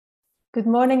Good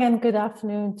morning and good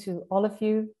afternoon to all of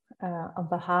you. On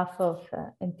behalf of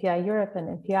MPI Europe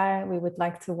and MPI, we would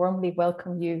like to warmly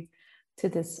welcome you to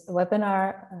this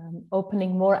webinar,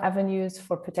 Opening More Avenues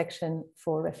for Protection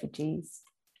for Refugees.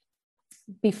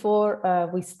 Before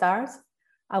we start,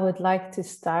 I would like to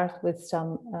start with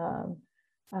some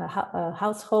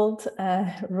household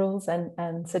rules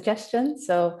and suggestions.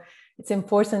 So it's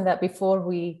important that before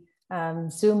we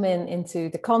zoom into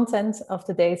the content of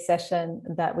today's session,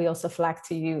 that we also flag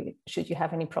to you, should you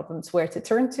have any problems, where to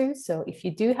turn to. So if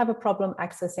you do have a problem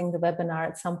accessing the webinar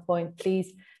at some point,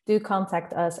 please do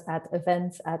contact us at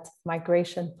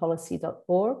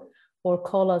events@migrationpolicy.org or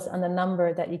call us on the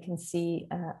number that you can see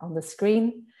on the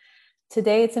screen.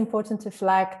 Today, it's important to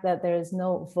flag that there is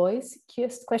no voice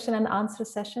question and answer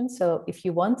session. So if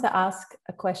you want to ask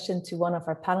a question to one of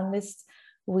our panelists,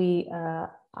 we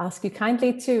ask you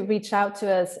kindly to reach out to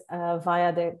us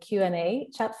via the Q&A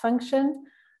chat function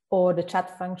or the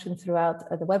chat function throughout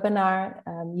the webinar.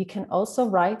 You can also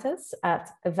write us at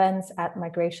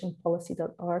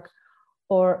events@migrationpolicy.org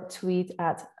or tweet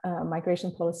at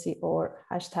migrationpolicy or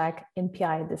hashtag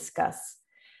MPI discuss.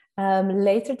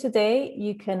 Later today,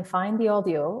 you can find the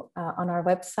audio on our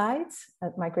website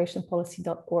at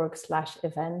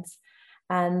migrationpolicy.org/events.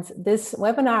 And this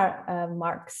webinar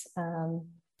marks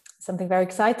something very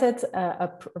excited, a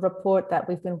report that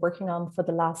we've been working on for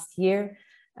the last year.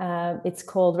 It's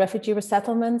called Refugee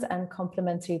Resettlement and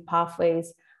Complementary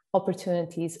Pathways,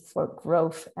 Opportunities for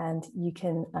Growth. And you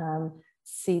can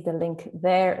see the link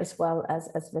there as well as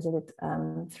visit it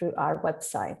through our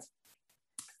website.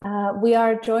 We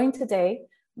are joined today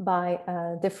by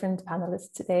different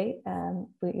panelists today.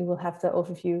 We will have the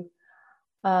overview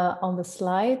on the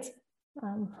slide.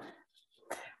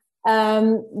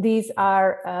 These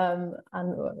are,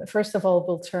 first of all,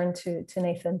 we'll turn to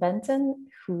Nathan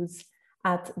Benton, who's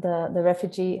at the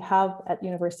Refugee Hub at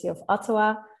University of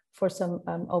Ottawa for some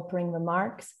opening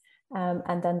remarks.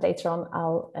 And then later on,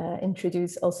 I'll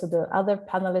introduce also the other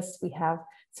panelists. We have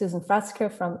Susan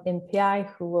Frasker from MPI,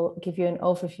 who will give you an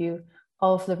overview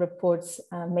of the report's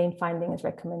main findings and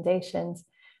recommendations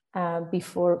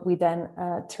before we then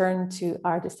turn to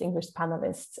our distinguished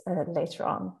panelists later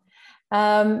on.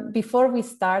 Before we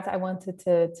start, I wanted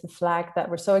to flag that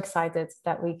we're so excited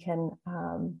that we can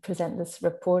present this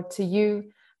report to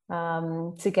you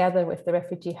together with the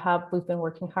Refugee Hub. We've been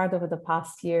working hard over the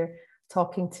past year,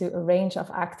 talking to a range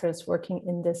of actors working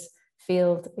in this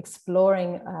field,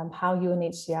 exploring how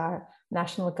UNHCR,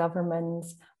 national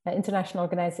governments, international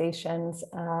organizations,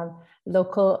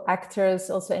 local actors,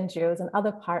 also NGOs and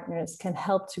other partners can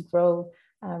help to grow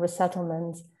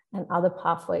resettlement and other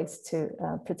pathways to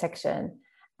protection.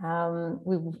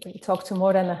 We talked to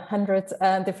more than 100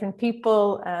 different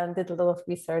people and did a lot of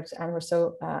research, and we're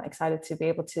so excited to be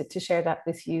able to share that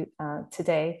with you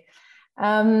today.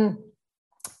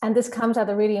 And this comes at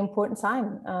a really important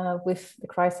time with the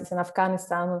crisis in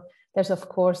Afghanistan. There's, of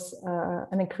course,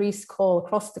 an increased call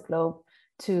across the globe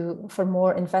for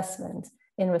more investment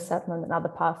in resettlement and other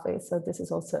pathways. So this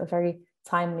is also a very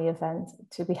timely event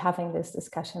to be having this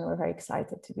discussion. We're very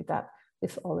excited to do that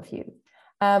with all of you.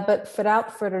 But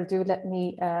without further ado, let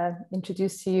me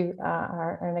introduce to you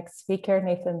our next speaker,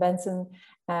 Nathan Benton.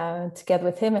 Together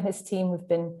with him and his team, we've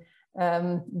been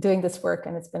doing this work,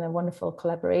 and it's been a wonderful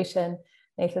collaboration.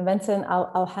 Nathan Benton,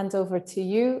 I'll hand over to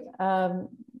you.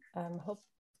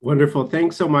 Wonderful.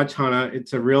 Thanks so much, Hannah.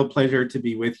 It's a real pleasure to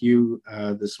be with you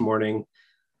this morning.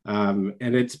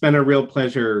 And it's been a real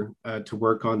pleasure to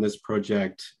work on this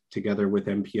project together with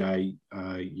MPI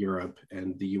Europe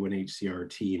and the UNHCR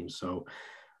team. So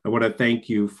I want to thank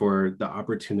you for the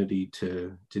opportunity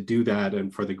to do that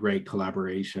and for the great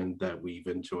collaboration that we've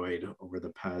enjoyed over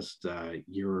the past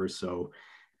year or so.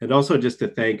 And also just to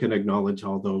thank and acknowledge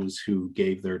all those who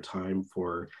gave their time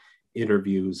for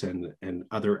interviews and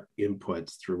other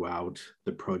inputs throughout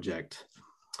the project.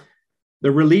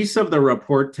 The release of the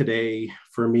report today,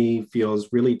 for me,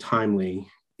 feels really timely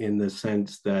in the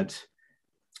sense that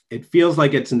it feels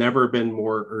like it's never been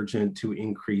more urgent to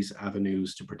increase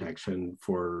avenues to protection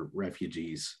for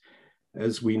refugees.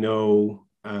 As we know,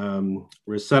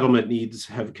 resettlement needs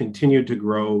have continued to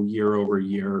grow year over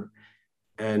year.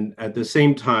 And at the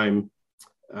same time,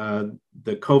 the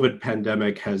COVID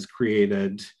pandemic has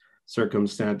created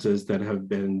circumstances that have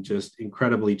been just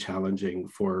incredibly challenging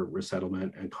for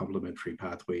resettlement and complementary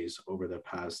pathways over the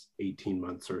past 18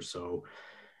 months or so.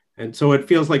 And so it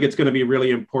feels like it's going to be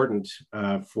really important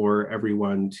for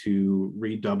everyone to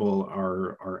redouble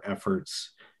our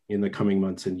efforts in the coming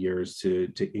months and years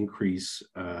to increase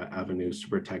avenues to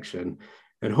protection.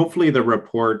 And hopefully the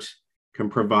report can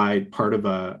provide part of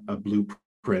a blueprint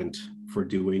blueprint for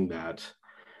doing that.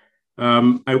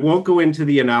 I won't go into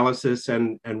the analysis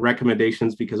and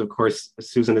recommendations because, of course,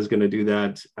 Susan is going to do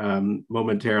that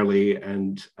momentarily,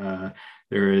 and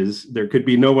there could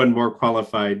be no one more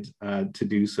qualified to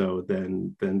do so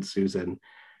than Susan,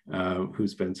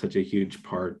 who's been such a huge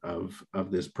part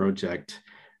of this project.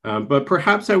 But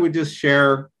perhaps I would just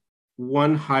share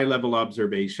one high-level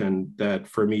observation that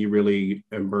for me really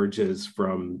emerges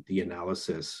from the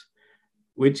analysis,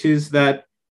 which is that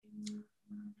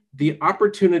the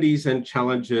opportunities and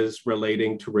challenges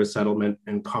relating to resettlement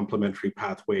and complementary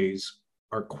pathways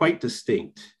are quite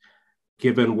distinct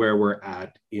given where we're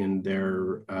at in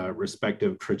their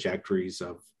respective trajectories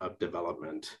of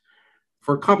development.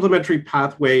 For complementary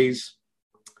pathways,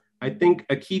 I think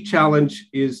a key challenge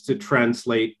is to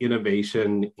translate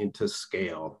innovation into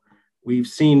scale. We've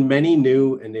seen many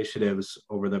new initiatives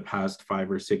over the past 5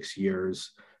 or 6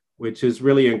 years, which is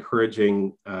really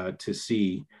encouraging to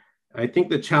see. I think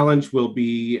the challenge will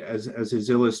be, as is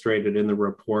illustrated in the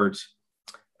report,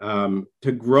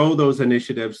 to grow those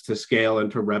initiatives to scale and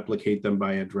to replicate them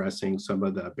by addressing some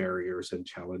of the barriers and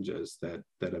challenges that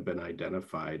have been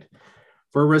identified.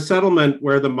 For resettlement,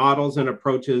 where the models and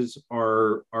approaches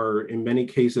are in many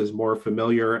cases more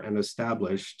familiar and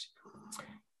established,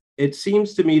 it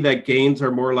seems to me that gains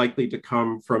are more likely to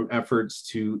come from efforts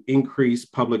to increase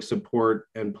public support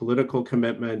and political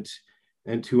commitment,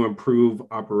 and to improve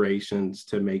operations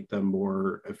to make them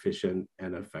more efficient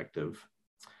and effective.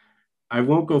 I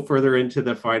won't go further into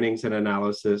the findings and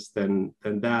analysis than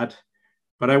that,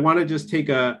 but I want to just take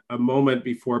a moment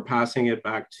before passing it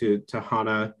back to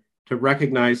Hannah to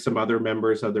recognize some other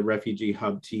members of the Refugee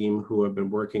Hub team who have been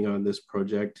working on this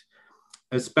project,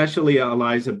 especially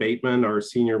Eliza Bateman, our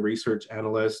senior research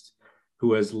analyst,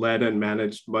 who has led and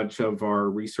managed much of our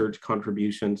research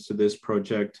contributions to this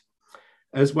project,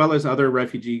 as well as other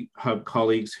Refugee Hub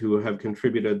colleagues who have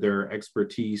contributed their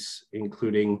expertise,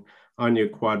 including Anya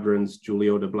Quadrants,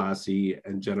 Giulio de Blasi,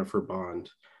 and Jennifer Bond.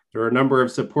 There are a number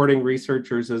of supporting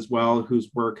researchers as well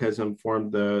whose work has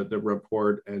informed the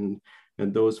report, and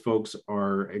those folks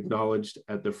are acknowledged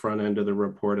at the front end of the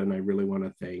report, and I really want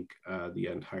to thank the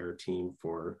entire team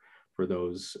for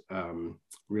those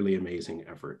really amazing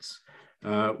efforts.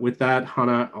 With that,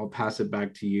 Hannah, I'll pass it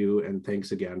back to you, and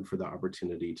thanks again for the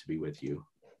opportunity to be with you.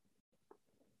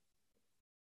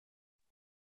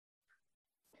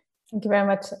 Thank you very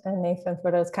much, Nathan,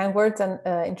 for those kind words and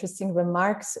interesting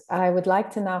remarks. I would like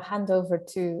to now hand over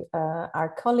to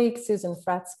our colleague, Susan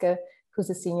Fratzke, who's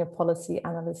a senior policy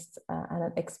analyst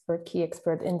and an key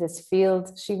expert in this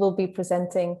field. She will be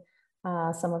presenting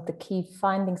some of the key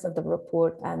findings of the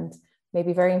report, and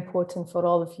maybe very important for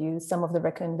all of you, some of the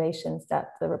recommendations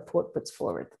that the report puts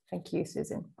forward. Thank you,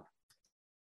 Susan.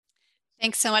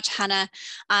 Thanks so much, Hannah.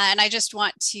 And I just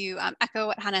want to echo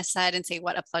what Hannah said and say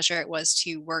what a pleasure it was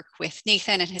to work with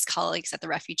Nathan and his colleagues at the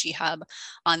Refugee Hub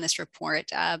on this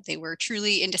report. They were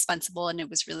truly indispensable, and it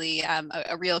was really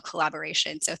a real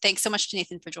collaboration. So thanks so much to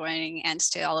Nathan for joining, and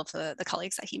to all of the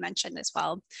colleagues that he mentioned as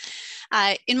well.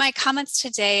 In my comments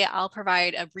today, I'll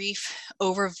provide a brief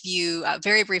overview, a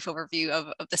very brief overview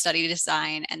of the study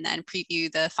design, and then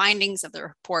preview the findings of the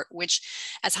report, which,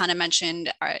 as Hannah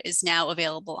mentioned, is now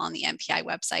available on the MPI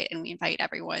website, and we invite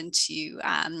everyone to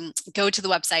go to the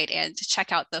website and to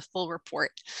check out the full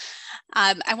report.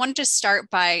 I wanted to start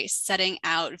by setting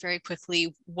out very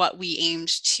quickly what we aimed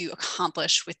to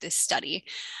accomplish with this study.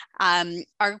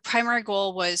 Our primary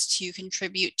goal was to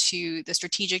contribute to the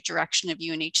strategic direction of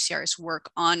UNHCR's work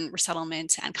on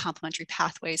resettlement and complementary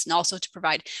pathways, and also to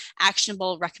provide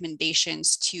actionable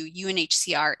recommendations to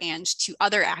UNHCR and to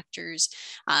other actors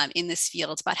in this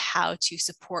field about how to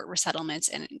support resettlements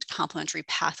and complementary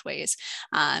pathways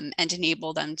and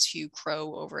enable them to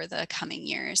grow over the coming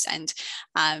years. And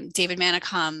David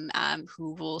Manicom,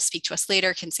 who will speak to us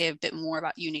later, can say a bit more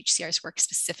about UNHCR's work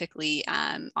specifically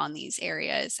on these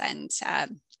areas and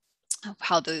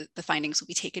how the findings will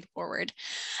be taken forward.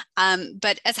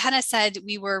 But as Hannah said,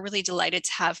 we were really delighted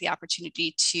to have the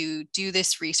opportunity to do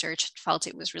this research. Felt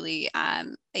it was really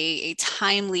a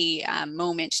timely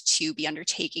moment to be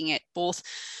undertaking it, both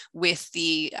with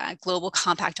the Global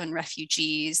Compact on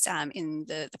Refugees in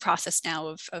the process now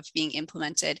of being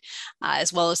implemented,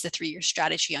 as well as the 3-year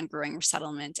strategy on growing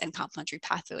resettlement and complementary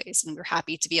pathways. And we're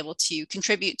happy to be able to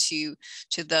contribute to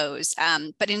those.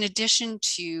 But in addition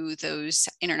to those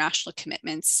international financial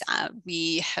commitments.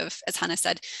 We have, as Hannah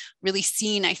said, really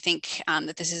seen, I think,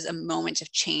 that this is a moment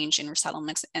of change in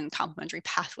resettlements and complementary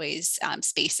pathways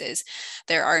spaces.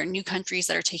 There are new countries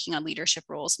that are taking on leadership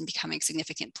roles and becoming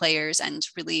significant players, and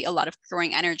really a lot of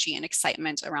growing energy and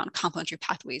excitement around complementary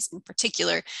pathways in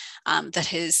particular that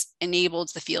has enabled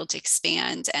the field to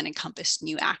expand and encompass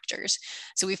new actors.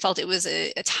 So we felt it was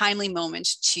a timely moment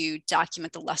to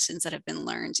document the lessons that have been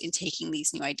learned in taking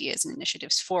these new ideas and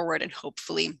initiatives forward, and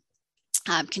hopefully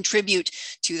contribute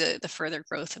to the further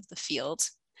growth of the field.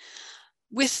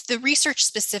 With the research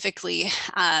specifically,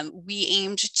 we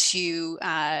aimed to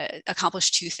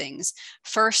accomplish two things.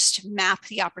 First, map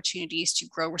the opportunities to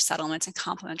grow resettlements and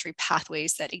complementary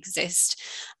pathways that exist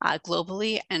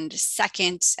globally. And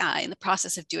second, in the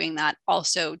process of doing that,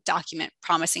 also document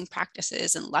promising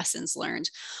practices and lessons learned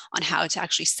on how to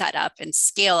actually set up and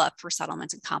scale up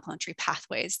resettlements and complementary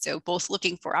pathways. So both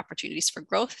looking for opportunities for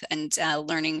growth and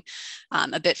learning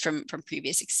a bit from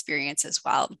previous experience as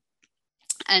well.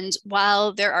 And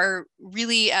while there are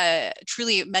really,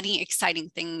 truly many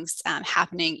exciting things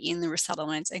happening in the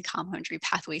resettlement and complementary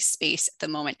pathway space at the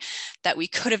moment that we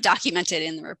could have documented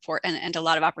in the report, and a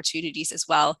lot of opportunities as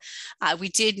well, we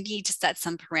did need to set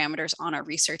some parameters on our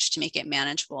research to make it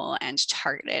manageable and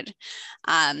targeted.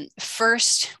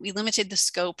 First, we limited the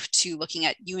scope to looking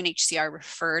at UNHCR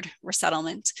referred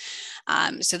resettlement.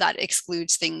 So that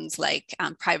excludes things like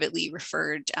privately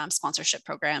referred sponsorship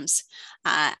programs.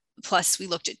 Plus, we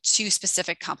looked at two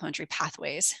specific complementary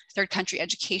pathways: third country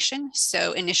education,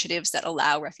 so initiatives that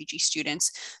allow refugee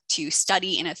students to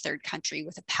study in a third country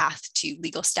with a path to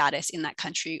legal status in that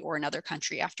country or another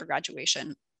country after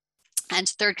graduation; and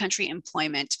third country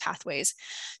employment pathways,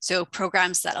 so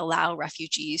programs that allow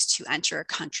refugees to enter a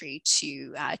country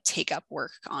to take up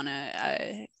work on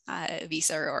a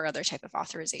visa or other type of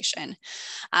authorization.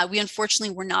 We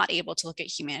unfortunately were not able to look at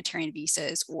humanitarian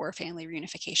visas or family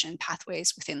reunification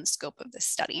pathways within the scope of this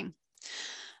study.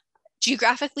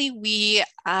 Geographically, we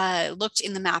looked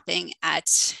in the mapping at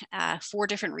 4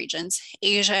 different regions: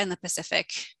 Asia and the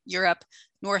Pacific, Europe,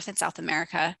 North and South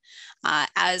America,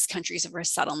 as countries of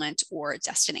resettlement or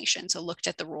destination. So looked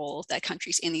at the role that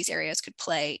countries in these areas could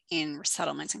play in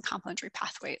resettlement and complementary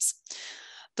pathways.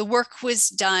 The work was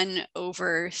done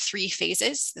over 3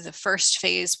 phases. The first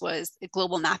phase was the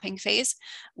global mapping phase,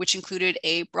 which included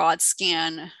a broad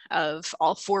scan of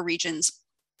all 4 regions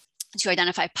to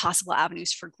identify possible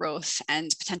avenues for growth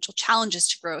and potential challenges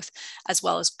to growth, as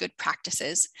well as good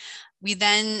practices. We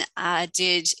then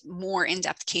did more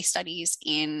in-depth case studies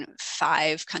in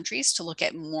 5 countries to look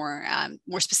at more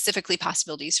specifically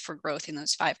possibilities for growth in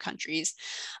those 5 countries.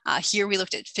 Here we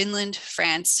looked at Finland,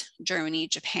 France, Germany,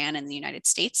 Japan, and the United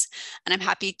States. And I'm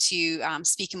happy to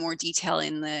speak in more detail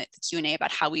in the Q&A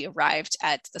about how we arrived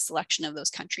at the selection of those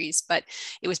countries, but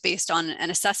it was based on an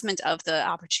assessment of the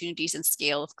opportunities and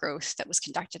scale of growth that was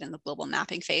conducted in the global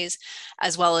mapping phase,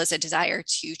 as well as a desire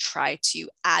to try to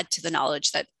add to the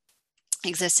knowledge that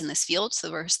exists in this field.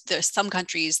 So there's some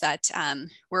countries that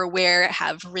we're aware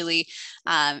have really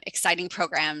exciting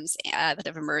programs that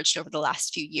have emerged over the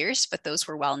last few years, but those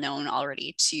were well known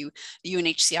already to the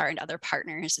UNHCR and other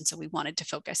partners. And so we wanted to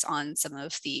focus on some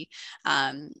of the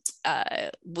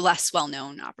less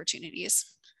well-known opportunities.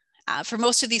 For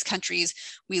most of these countries,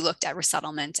 we looked at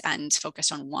resettlement and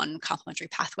focused on one complementary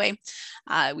pathway.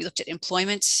 We looked at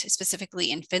employment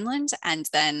specifically in Finland, and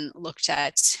then looked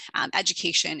at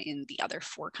education in the other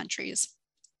 4 countries.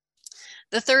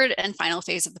 The third and final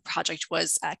phase of the project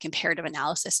was comparative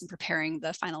analysis and preparing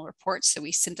the final report. So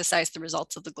we synthesized the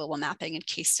results of the global mapping and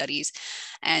case studies,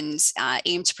 and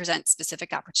aimed to present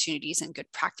specific opportunities and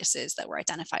good practices that were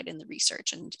identified in the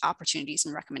research, and opportunities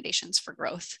and recommendations for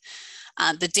growth.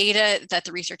 The data that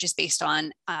the research is based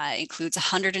on includes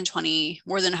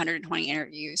more than 120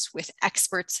 interviews with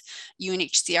experts,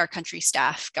 UNHCR country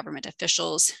staff, government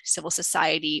officials, civil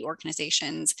society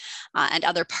organizations, and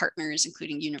other partners,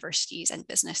 including universities and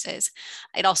businesses.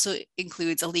 It also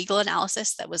includes a legal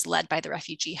analysis that was led by the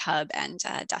Refugee Hub, and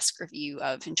a desk review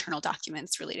of internal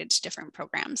documents related to different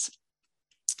programs.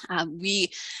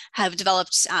 We have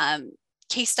developed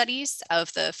case studies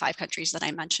of the 5 countries that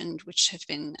I mentioned, which have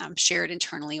been shared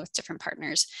internally with different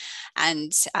partners,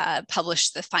 and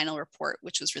published the final report,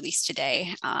 which was released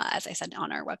today, as I said,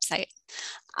 on our website.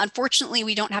 Unfortunately,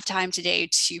 we don't have time today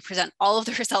to present all of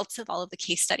the results of all of the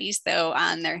case studies, though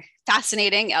they're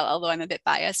fascinating, although I'm a bit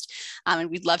biased, and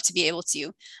we'd love to be able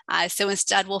to. So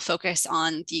instead, we'll focus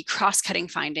on the cross-cutting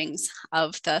findings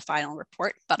of the final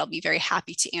report, but I'll be very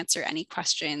happy to answer any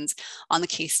questions on the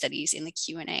case studies in the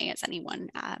Q&A as anyone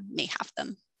may have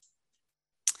them.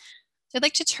 I'd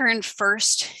like to turn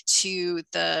first to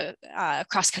the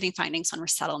cross-cutting findings on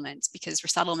resettlement, because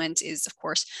resettlement is, of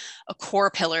course, a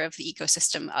core pillar of the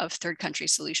ecosystem of third country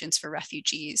solutions for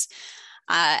refugees.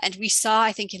 And we saw,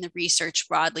 I think, in the research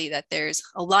broadly that there's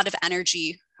a lot of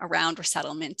energy around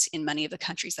resettlement in many of the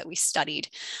countries that we studied.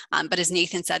 But as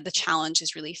Nathan said, the challenge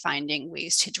is really finding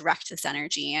ways to direct this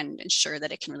energy and ensure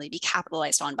that it can really be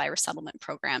capitalized on by resettlement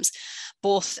programs,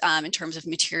 both in terms of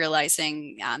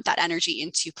materializing that energy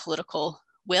into political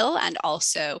will, and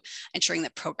also ensuring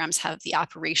that programs have the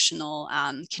operational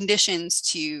conditions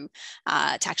to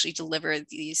actually deliver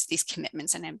these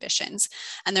commitments and ambitions.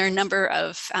 And there are a number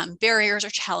of barriers or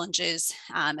challenges,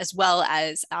 as well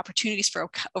as opportunities for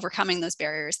overcoming those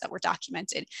barriers that were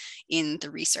documented in the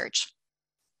research.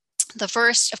 The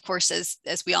first, of course,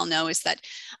 as we all know, is that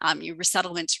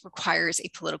resettlement requires a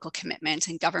political commitment,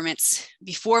 and governments,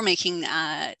 before making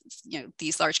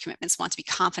these large commitments, want to be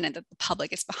confident that the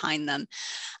public is behind them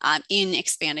in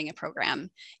expanding a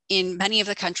program. In many of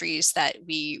the countries that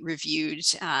we reviewed,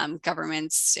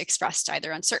 governments expressed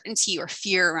either uncertainty or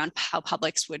fear around how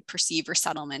publics would perceive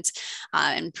resettlement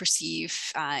and perceive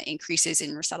increases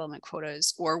in resettlement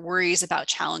quotas, or worries about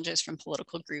challenges from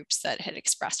political groups that had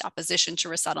expressed opposition to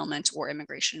resettlement or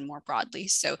immigration more broadly.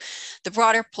 So the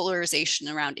broader polarization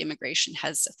around immigration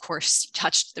has, of course,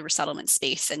 touched the resettlement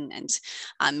space and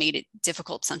made it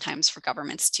difficult sometimes for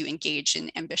governments to engage in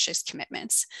ambitious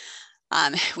commitments,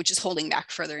 which is holding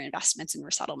back further investments in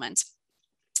resettlement.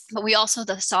 But we also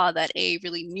saw that a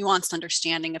really nuanced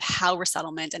understanding of how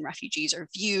resettlement and refugees are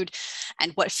viewed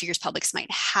and what fears publics might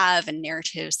have and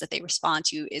narratives that they respond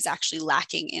to is actually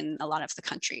lacking in a lot of the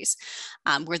countries.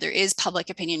 Where there is public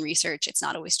opinion research, it's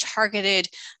not always targeted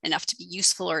enough to be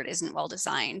useful, or it isn't well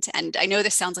designed. And I know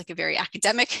this sounds like a very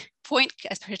academic point,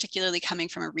 particularly coming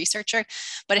from a researcher,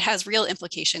 but it has real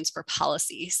implications for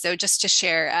policy. So just to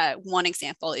share one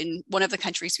example, in one of the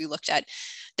countries we looked at,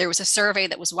 there was a survey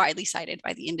that was widely cited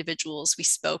by the individuals we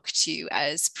spoke to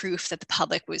as proof that the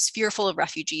public was fearful of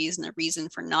refugees and a reason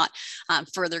for not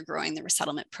further growing the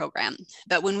resettlement program.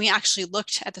 But when we actually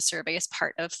looked at the survey as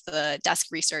part of the desk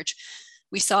research,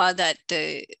 we saw that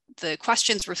the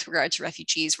questions with regard to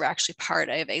refugees were actually part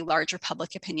of a larger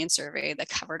public opinion survey that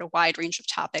covered a wide range of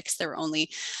topics. There were only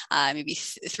maybe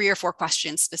 3 or 4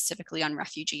 questions specifically on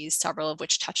refugees, several of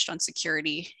which touched on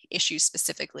security issues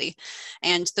specifically.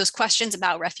 And those questions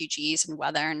about refugees and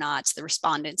whether or not the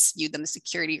respondents viewed them as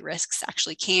security risks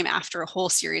actually came after a whole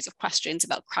series of questions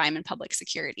about crime and public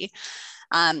security,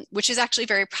 which is actually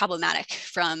very problematic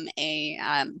from a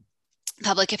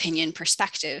public opinion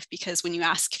perspective, because when you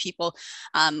ask people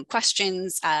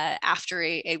questions after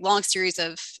a long series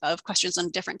of questions on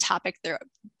a different topic, they're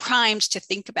primed to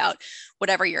think about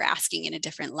whatever you're asking in a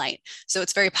different light. So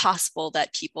it's very possible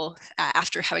that people,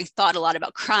 after having thought a lot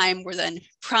about crime, were then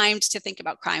primed to think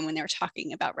about crime when they were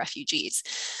talking about refugees.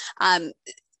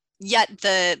 Yet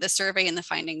the survey and the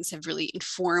findings have really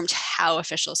informed how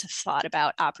officials have thought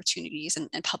about opportunities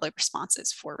and public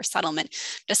responses for resettlement,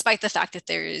 despite the fact that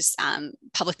there is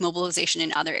public mobilization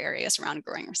in other areas around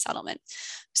growing resettlement.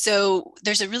 So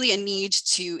there's really a need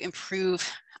to improve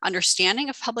understanding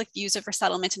of public views of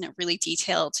resettlement in a really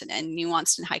detailed and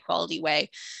nuanced and high quality way,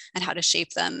 and how to shape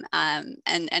them.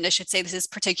 And I should say this is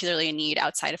particularly a need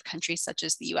outside of countries such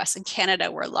as the US and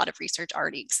Canada, where a lot of research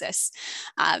already exists,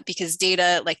 because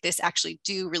data like this actually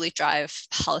do really drive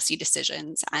policy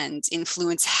decisions and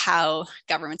influence how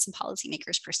governments and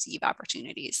policymakers perceive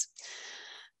opportunities.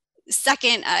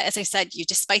 Second, as I said,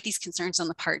 despite these concerns on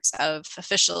the parts of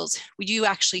officials, we do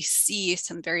actually see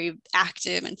some very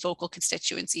active and vocal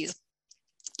constituencies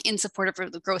in support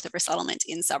of the growth of resettlement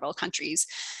in several countries.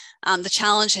 The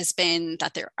challenge has been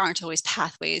that there aren't always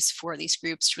pathways for these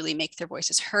groups to really make their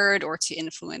voices heard or to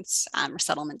influence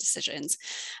resettlement decisions.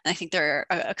 And I think there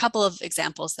are a couple of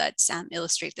examples that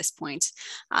illustrate this point.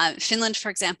 Finland, for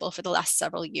example, for the last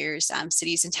several years,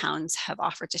 cities and towns have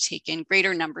offered to take in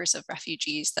greater numbers of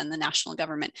refugees than the national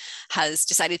government has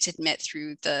decided to admit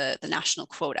through the national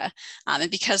quota. And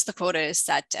because the quota is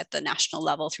set at the national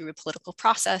level through a political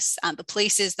process, the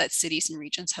places that cities and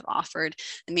regions have offered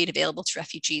and made available to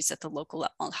refugees at the local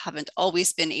level haven't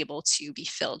always been able to be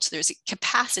filled. So there's a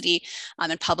capacity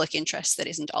and public interest that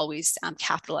isn't always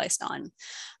capitalized on.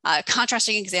 A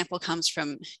contrasting example comes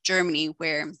from Germany,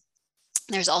 where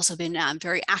there's also been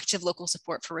very active local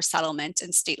support for resettlement,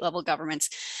 and state level governments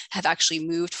have actually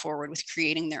moved forward with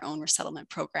creating their own resettlement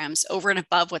programs over and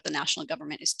above what the national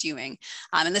government is doing.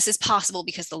 And this is possible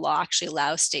because the law actually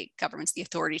allows state governments the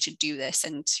authority to do this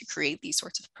and to create these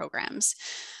sorts of programs.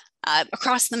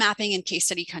 Across the mapping and case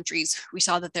study countries, we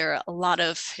saw that there are a lot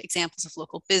of examples of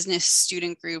local business,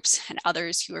 student groups, and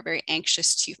others who are very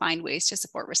anxious to find ways to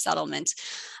support resettlement.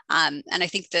 And I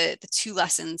think the two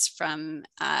lessons from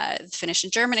the Finnish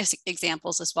and German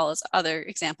examples, as well as other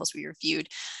examples we reviewed,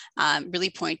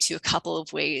 really point to a couple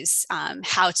of ways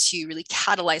how to really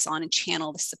catalyze on and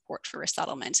channel the support for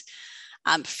resettlement.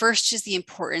 First is the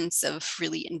importance of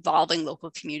really involving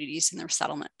local communities in the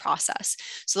resettlement process.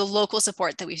 So the local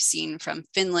support that we've seen from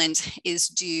Finland is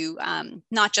due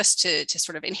not just to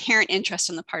sort of inherent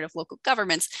interest on the part of local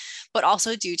governments, but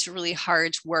also due to really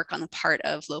hard work on the part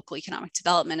of local economic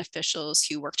development officials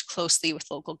who worked closely with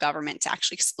local government to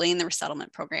actually explain the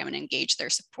resettlement program and engage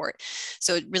their support.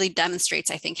 So it really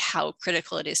demonstrates, I think, how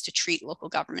critical it is to treat local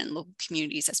government and local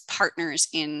communities as partners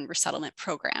in resettlement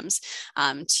programs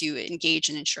to engage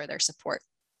and ensure their support.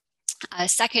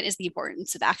 Second is the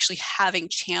importance of actually having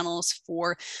channels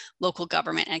for local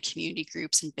government and community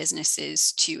groups and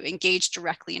businesses to engage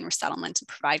directly in resettlement and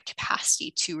provide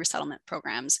capacity to resettlement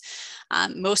programs.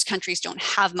 Most countries don't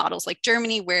have models like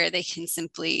Germany where they can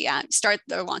simply start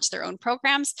or launch their own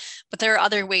programs, but there are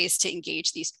other ways to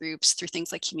engage these groups through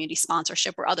things like community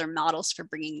sponsorship or other models for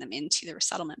bringing them into the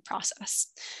resettlement process.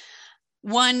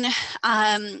 One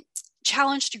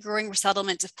challenge to growing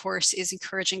resettlement, of course, is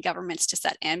encouraging governments to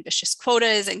set ambitious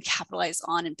quotas and capitalize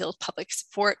on and build public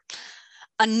support.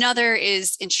 Another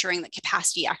is ensuring that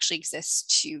capacity actually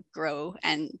exists to grow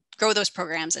those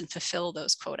programs and fulfill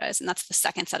those quotas. And that's the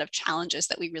second set of challenges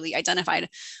that we really identified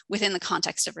within the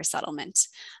context of resettlement.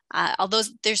 Although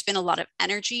there's been a lot of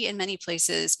energy in many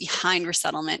places behind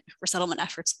resettlement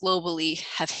efforts globally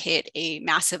have hit a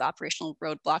massive operational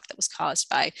roadblock that was caused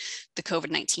by the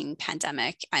COVID-19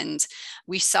 pandemic. And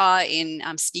we saw in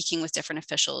speaking with different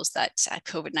officials that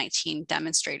COVID-19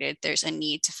 demonstrated there's a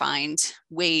need to find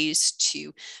ways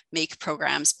to make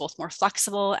programs both more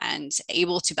flexible and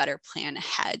able to better plan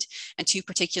ahead. And two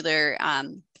particular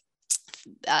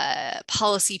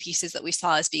policy pieces that we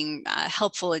saw as being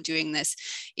helpful in doing this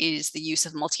is the use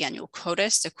of multi-annual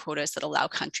quotas, so quotas that allow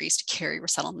countries to carry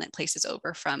resettlement places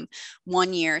over from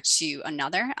one year to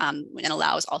another, and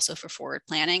allows also for forward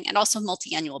planning, and also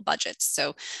multi-annual budgets.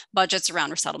 So budgets around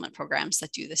resettlement programs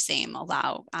that do the same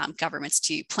allow governments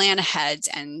to plan ahead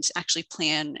and actually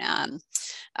plan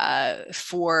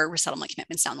for resettlement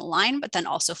commitments down the line, but then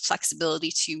also flexibility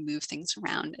to move things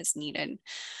around as needed.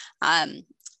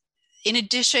 In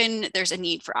addition, there's a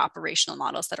need for operational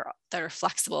models that are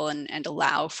flexible and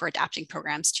allow for adapting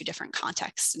programs to different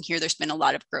contexts. And here there's been a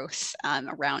lot of growth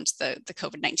around the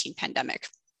COVID-19 pandemic.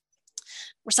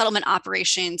 Resettlement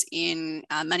operations in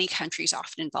many countries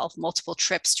often involve multiple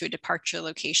trips to a departure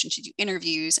location to do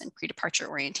interviews and pre-departure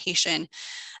orientation.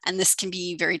 And this can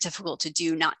be very difficult to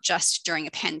do, not just during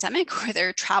a pandemic where there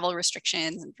are travel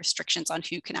restrictions and restrictions on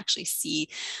who can actually see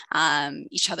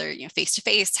each other face to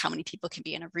face, how many people can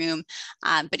be in a room.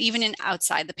 But even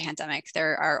outside the pandemic,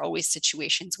 there are always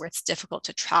situations where it's difficult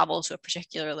to travel to a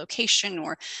particular location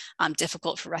or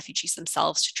difficult for refugees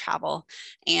themselves to travel.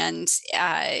 And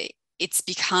it's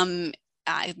become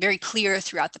very clear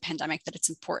throughout the pandemic that it's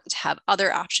important to have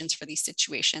other options for these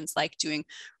situations, like doing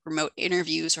remote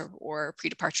interviews or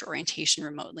pre-departure orientation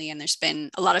remotely. And there's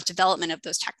been a lot of development of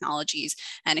those technologies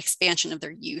and expansion of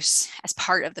their use as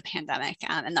part of the pandemic.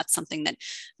 And that's something that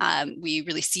we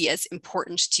really see as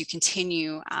important to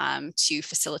continue to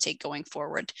facilitate going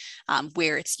forward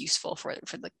where it's useful for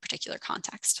the particular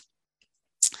context.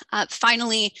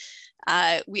 Finally,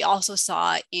 we also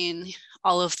saw in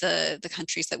all of the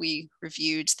countries that we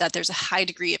reviewed that there's a high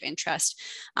degree of interest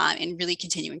in really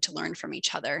continuing to learn from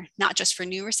each other, not just for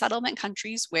new resettlement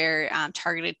countries where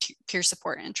targeted peer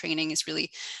support and training is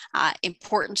really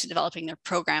important to developing their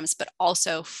programs, but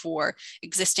also for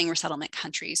existing resettlement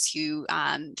countries who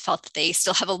felt that they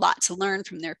still have a lot to learn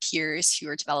from their peers who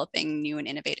are developing new and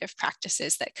innovative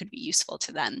practices that could be useful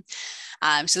to them.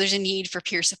 So there's a need for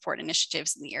peer support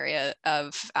initiatives in the area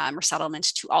of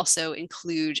resettlement to also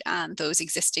include those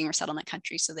existing resettlement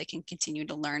countries so they can continue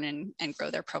to learn and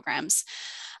grow their programs.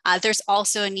 There's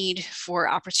also a need for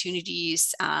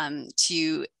opportunities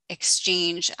to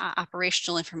exchange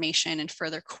operational information and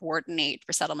further coordinate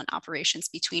resettlement operations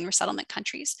between resettlement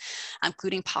countries,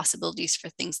 including possibilities for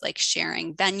things like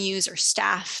sharing venues or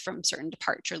staff from certain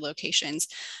departure locations,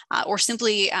 or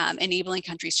simply enabling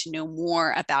countries to know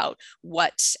more about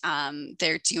what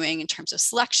they're doing in terms of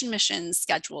selection missions,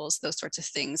 schedules, those sorts of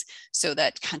things, so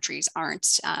that countries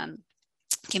aren't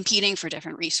competing for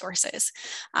different resources.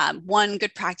 One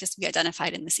good practice we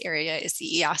identified in this area is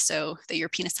the EASO, the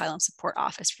European Asylum Support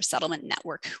Office Resettlement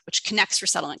Network, which connects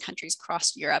resettlement countries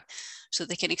across Europe so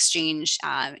they can exchange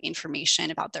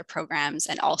information about their programs,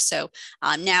 and also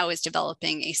now is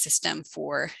developing a system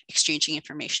for exchanging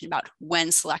information about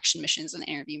when selection missions and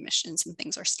interview missions and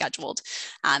things are scheduled.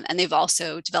 And they've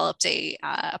also developed a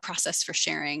process for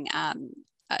sharing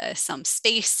some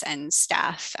space and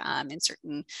staff in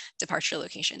certain departure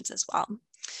locations as well.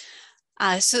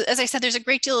 So as I said, there's a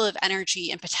great deal of energy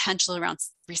and potential around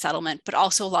resettlement, but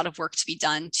also a lot of work to be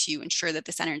done to ensure that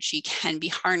this energy can be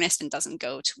harnessed and doesn't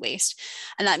go to waste.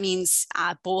 And that means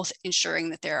both ensuring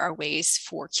that there are ways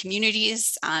for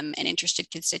communities and interested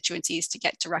constituencies to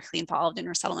get directly involved in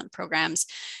resettlement programs,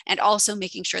 and also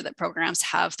making sure that programs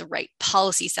have the right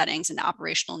policy settings and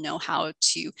operational know-how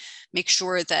to make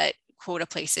sure that quota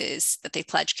places that they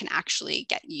pledge can actually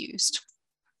get used.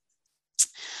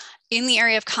 In the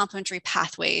area of complementary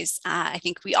pathways, I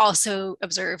think we also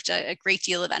observed a great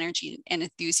deal of energy and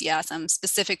enthusiasm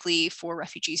specifically for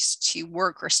refugees to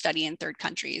work or study in third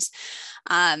countries.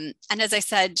 And as I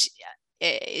said,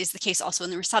 is the case also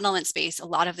in the resettlement space. A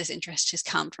lot of this interest has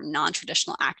come from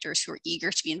non-traditional actors who are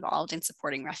eager to be involved in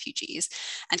supporting refugees.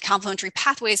 And complementary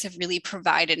pathways have really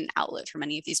provided an outlet for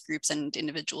many of these groups and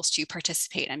individuals to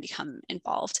participate and become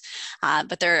involved.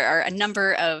 But there are a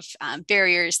number of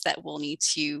barriers that we'll need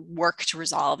to work to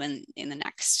resolve in the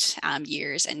next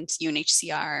years, and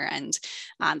UNHCR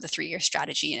and the 3-year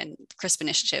strategy and CRISP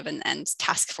initiative and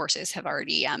task forces have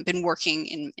already been working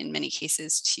in many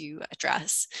cases to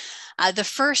address. The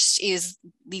first is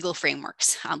legal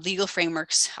frameworks. Legal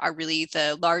frameworks are really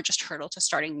the largest hurdle to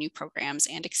starting new programs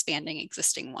and expanding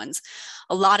existing ones.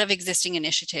 A lot of existing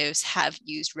initiatives have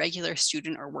used regular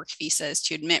student or work visas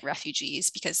to admit refugees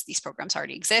because these programs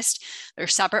already exist. They're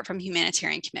separate from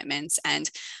humanitarian commitments,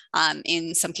 and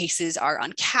in some cases are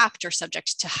uncapped or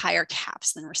subject to higher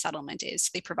caps than resettlement is.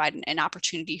 They provide an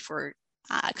opportunity for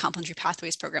complementary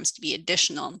pathways programs to be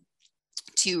additional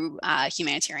to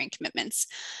humanitarian commitments.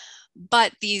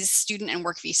 But these student and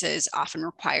work visas often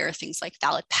require things like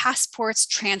valid passports,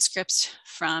 transcripts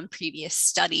from previous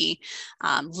study,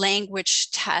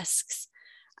 language tests,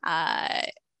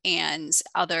 and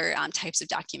other types of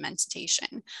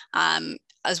documentation,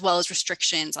 as well as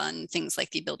restrictions on things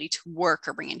like the ability to work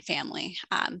or bring in family.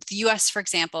 The US, for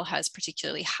example, has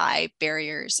particularly high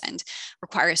barriers and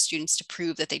requires students to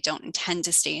prove that they don't intend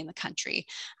to stay in the country,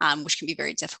 which can be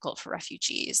very difficult for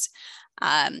refugees.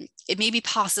 It may be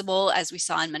possible, as we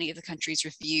saw in many of the countries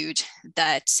reviewed,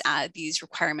 that these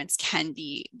requirements can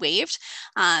be waived,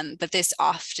 but this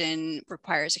often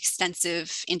requires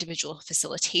extensive individual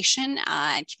facilitation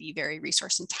and can be very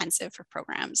resource intensive for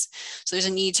programs. So there's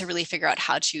a need to really figure out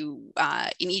how to,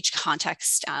 in each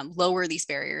context, lower these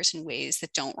barriers in ways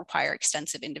that don't require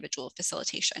extensive individual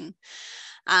facilitation.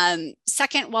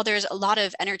 Second, while there's a lot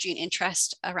of energy and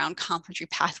interest around complementary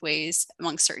pathways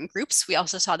among certain groups, we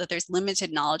also saw that there's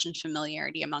limited knowledge and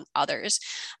familiarity among others.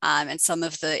 And some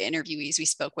of the interviewees we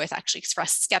spoke with actually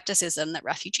expressed skepticism that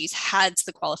refugees had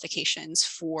the qualifications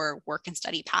for work and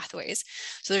study pathways.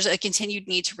 So there's a continued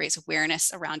need to raise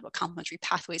awareness around what complementary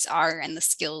pathways are and the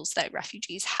skills that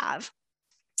refugees have.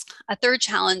 A third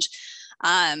challenge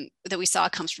that we saw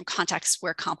comes from contexts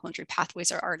where complementary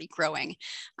pathways are already growing,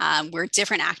 where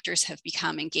different actors have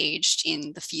become engaged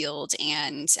in the field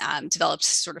and developed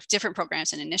sort of different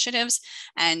programs and initiatives.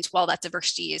 And while that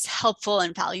diversity is helpful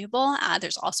and valuable,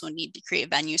 there's also a need to create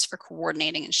venues for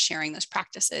coordinating and sharing those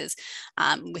practices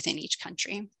within each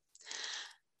country.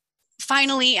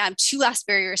 Finally, 2 last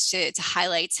barriers to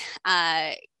highlight.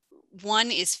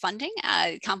 One is funding.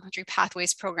 Complementary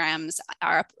pathways programs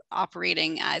are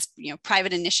operating as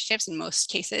private initiatives in most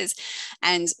cases,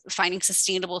 and finding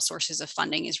sustainable sources of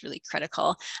funding is really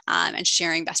critical, and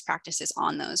sharing best practices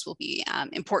on those will be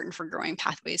important for growing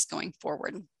pathways going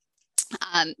forward.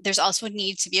 There's also a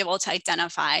need to be able to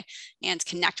identify and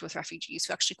connect with refugees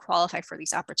who actually qualify for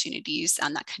these opportunities.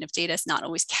 That kind of data is not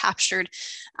always captured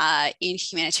in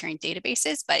humanitarian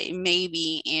databases, but it may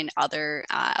be in other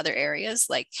areas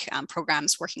like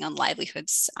programs working on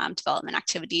livelihoods development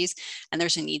activities. And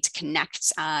there's a need to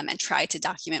connect and try to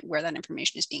document where that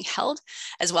information is being held,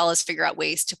 as well as figure out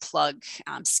ways to plug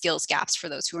skills gaps for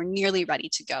those who are nearly ready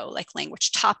to go, like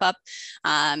language top-up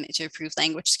to improve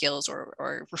language skills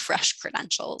or refresh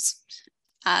credentials.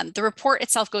 The report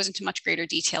itself goes into much greater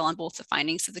detail on both the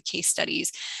findings of the case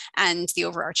studies and the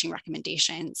overarching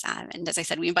recommendations. And as I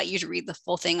said, we invite you to read the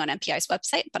full thing on MPI's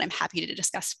website, but I'm happy to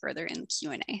discuss further in the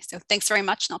Q&A. So thanks very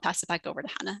much, and I'll pass it back over to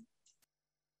Hannah.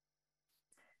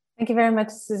 Thank you very much,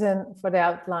 Susan, for the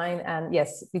outline. And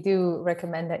yes, we do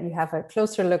recommend that you have a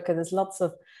closer look, because there's lots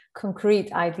of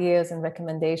concrete ideas and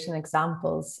recommendation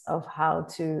examples of how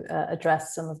to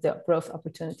address some of the growth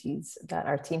opportunities that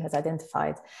our team has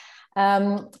identified.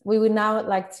 We would now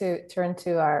like to turn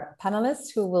to our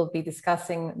panelists who will be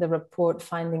discussing the report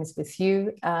findings with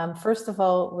you. First of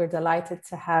all, we're delighted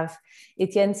to have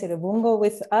Etienne Serubungo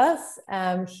with us.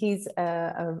 He's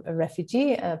a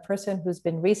refugee, a person who's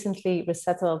been recently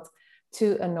resettled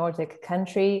to a Nordic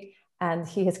country, and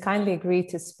he has kindly agreed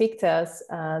to speak to us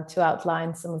to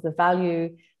outline some of the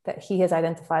value that he has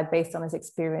identified based on his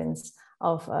experience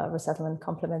of resettlement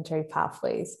complementary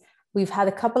pathways. We've had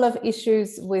a couple of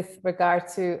issues with regard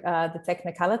to the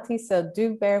technicality, so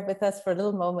do bear with us for a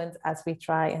little moment as we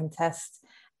try and test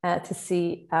to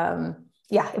see,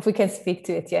 if we can speak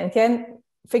to Etienne. Etienne,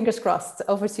 fingers crossed,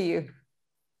 over to you.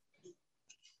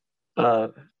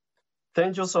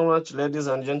 Thank you so much, ladies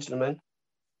and gentlemen.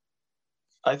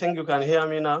 I think you can hear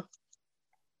me now.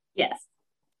 Yes.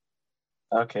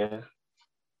 Okay.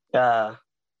 Hello,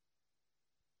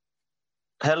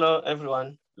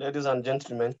 everyone, ladies and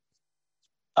gentlemen.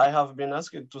 I have been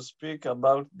asked to speak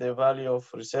about the value of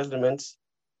resettlement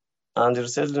and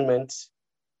resettlement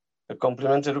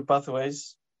complementary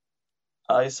pathways.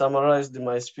 I summarized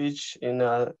my speech in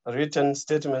a written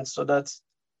statement so that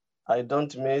I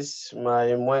don't miss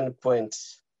my main point.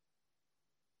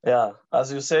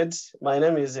 As you said, my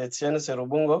name is Etienne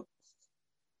Serubungo.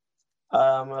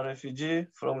 I'm a refugee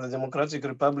from the Democratic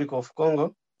Republic of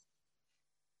Congo.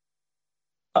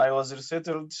 I was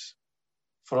resettled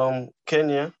from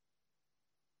Kenya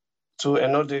to a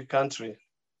Nordic country.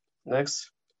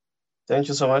 Next. Thank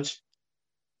you so much.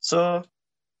 So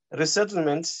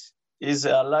resettlement is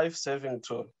a life-saving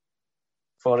tool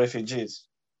for refugees.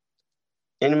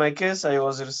 In my case, I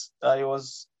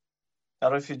was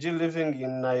a refugee living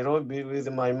in Nairobi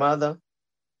with my mother,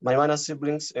 my minor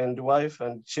siblings, and wife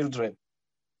and children.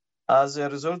 As a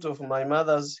result of my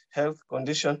mother's health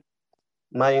condition,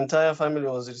 my entire family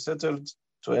was resettled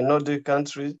to a Nordic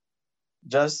country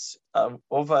just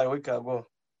over a week ago.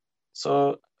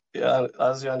 So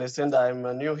as you understand, I'm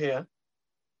new here.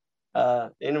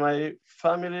 In my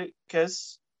family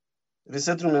case,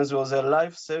 resettlement was a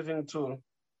life-saving tool.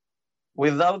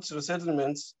 Without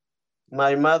resettlement,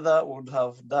 my mother would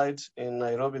have died in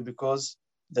Nairobi because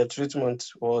the treatment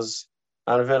was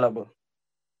unavailable.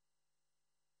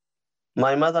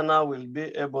 My mother now will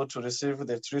be able to receive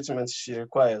the treatment she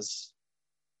requires.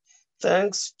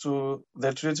 Thanks to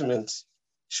the treatment,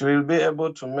 she will be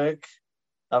able to make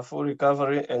a full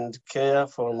recovery and care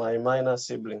for my minor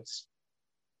siblings.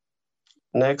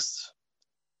 Next.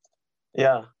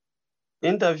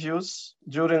 Interviews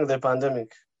during the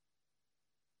pandemic.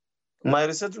 My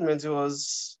resettlement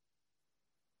was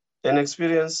an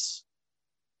experience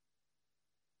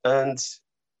and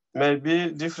maybe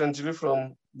differently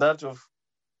from that of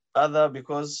other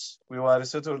because we were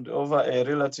resettled over a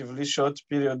relatively short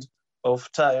period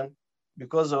of time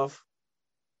because of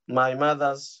my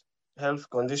mother's health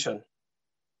condition.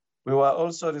 We were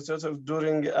also resettled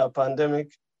during a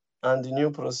pandemic and new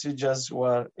procedures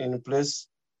were in place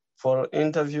for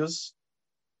interviews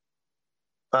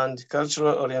and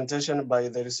cultural orientation by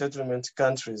the resettlement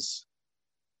countries.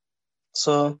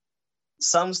 So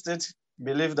some states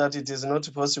believe that it is not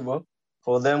possible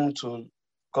for them to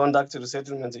conduct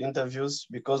resettlement interviews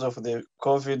because of the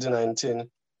COVID-19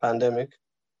 pandemic,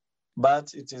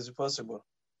 but it is possible.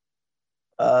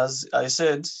 As I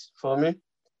said, for me,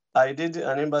 I did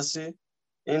an embassy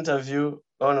interview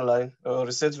online or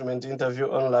resettlement interview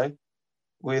online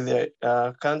with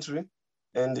a country,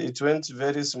 and it went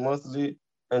very smoothly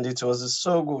and it was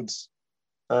so good.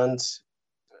 And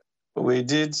we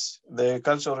did the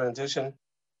cultural orientation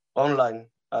online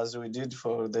as we did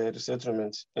for the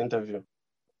resettlement interview.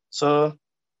 So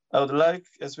I would like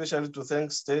especially to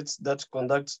thank states that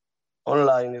conduct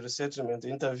online resettlement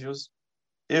interviews,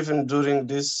 even during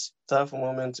this tough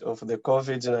moment of the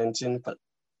COVID-19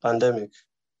 pandemic.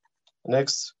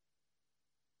 Next.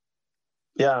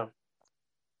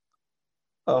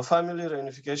 Family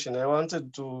reunification. I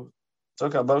wanted to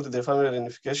talk about the family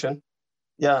reunification.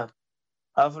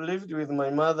 I've lived with my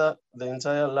mother the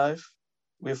entire life.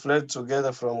 We fled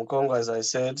together from Congo, as I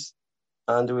said,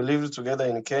 and we lived together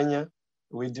in Kenya.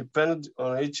 We depend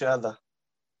on each other.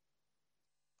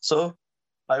 So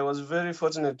I was very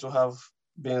fortunate to have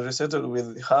been resettled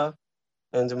with her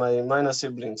and my minor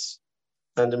siblings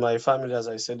and my family, as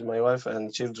I said, my wife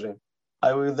and children.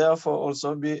 I will therefore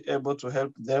also be able to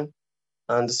help them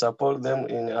and support them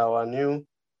in our new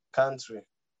country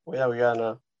where we are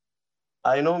now.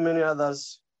 I know many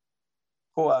others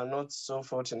who are not so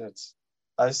fortunate.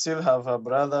 I still have a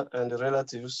brother and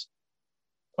relatives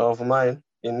of mine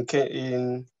in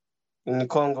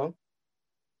Congo.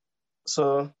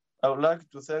 So I would like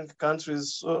to thank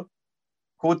countries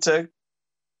who take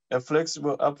a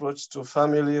flexible approach to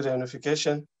family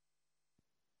reunification,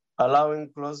 allowing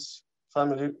close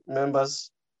family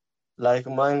members like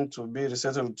mine to be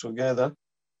resettled together.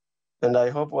 And I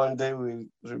hope one day we'll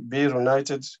be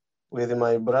reunited with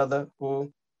my brother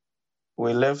who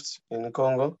we left in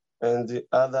Congo and the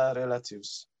other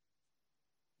relatives.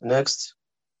 Next.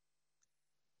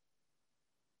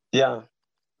 Yeah,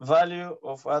 value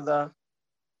of other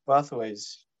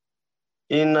pathways.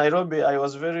 In Nairobi, I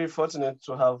was very fortunate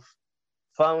to have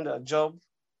found a job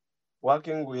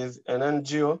working with an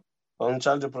NGO on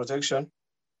child protection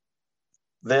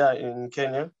there in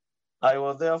Kenya. I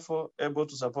was therefore able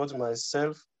to support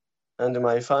myself and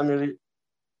my family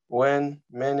when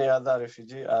many other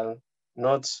refugees are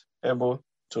not able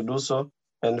to do so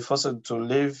and forced to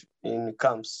live in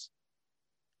camps.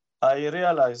 I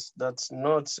realized that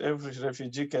not every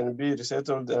refugee can be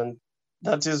resettled, and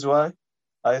that is why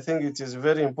I think it is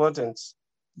very important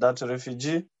that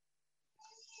refugee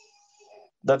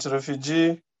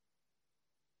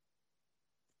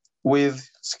with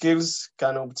skills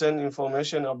can obtain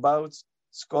information about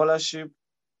scholarship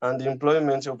and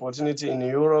employment opportunity in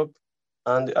Europe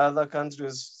and other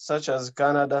countries such as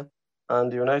Canada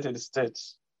and the United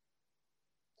States.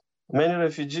 Many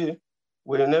refugees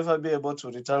will never be able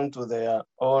to return to their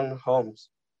own homes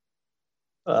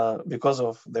because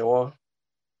of the war.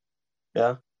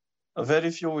 Yeah, very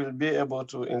few will be able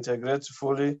to integrate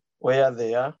fully where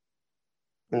they are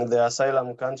in the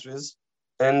asylum countries.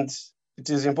 And it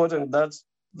is important that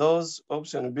those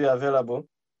options be available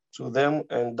to them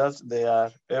and that they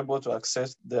are able to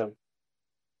access them.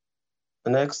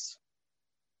 Next.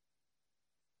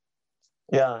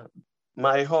 Yeah,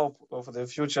 my hope of the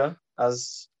future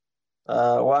as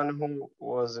one who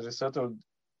was resettled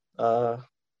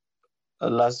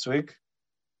last week.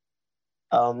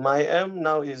 My aim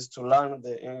now is to learn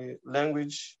the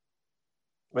language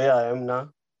where I am now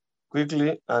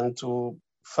quickly and to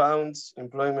find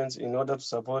employment in order to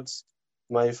support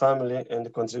my family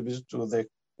and contribute to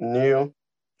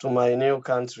my new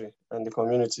country and the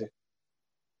community.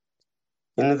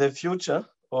 In the future,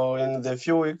 or in the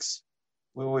few weeks,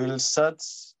 we will start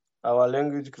our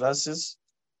language classes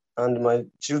and my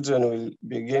children will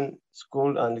begin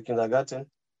school and kindergarten,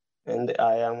 and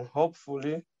I am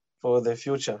hopefully for the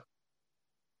future.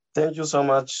 Thank you so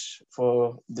much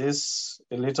for this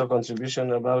little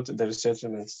contribution about the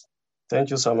resettlements. Thank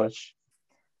you so much.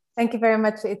 Thank you very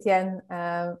much, Etienne.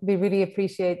 We really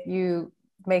appreciate you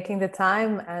making the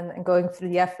time and going through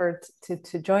the effort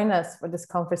to join us for this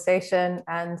conversation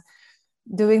and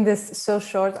doing this so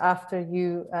short after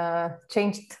you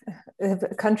changed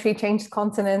country, changed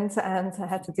continent, and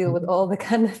had to deal with all the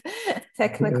kind of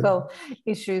technical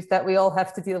issues that we all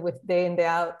have to deal with day in, day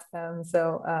out.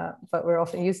 But we're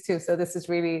often used to. So this is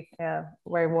really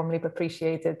very warmly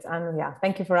appreciated. And yeah,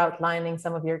 thank you for outlining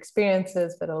some of your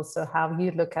experiences, but also how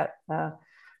you look at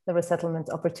the resettlement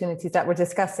opportunities that we're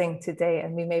discussing today.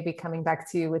 And we may be coming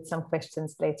back to you with some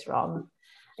questions later on.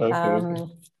 Okay.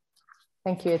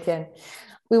 Thank you, Etienne.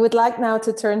 We would like now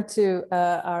to turn to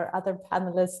our other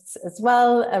panelists as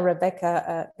well,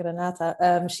 Rebecca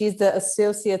Granata. She's the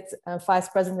Associate Vice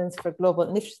President for Global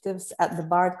Initiatives at the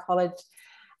Bard College.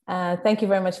 Thank you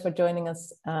very much for joining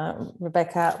us,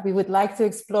 Rebecca. We would like to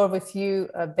explore with you,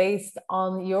 based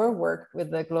on your work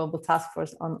with the Global Task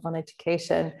Force on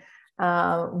Education,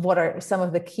 what are some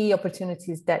of the key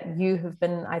opportunities that you have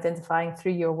been identifying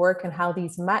through your work and how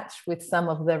these match with some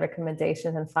of the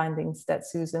recommendations and findings that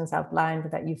Susan's outlined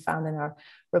that you found in our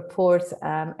report,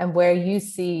 and where you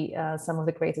see some of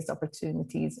the greatest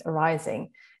opportunities arising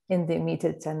in the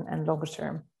immediate and longer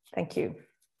term. Thank you.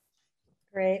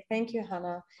 Great, thank you,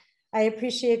 Hannah. I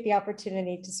appreciate the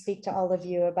opportunity to speak to all of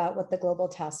you about what the Global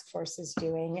Task Force is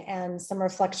doing and some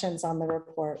reflections on the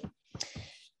report.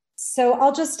 So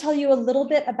I'll just tell you a little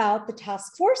bit about the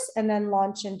task force and then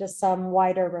launch into some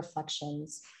wider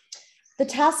reflections. The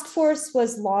task force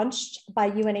was launched by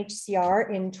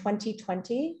UNHCR in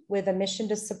 2020 with a mission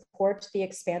to support the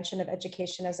expansion of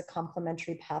education as a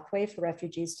complementary pathway for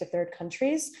refugees to third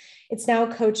countries. It's now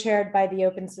co-chaired by the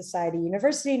Open Society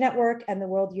University Network and the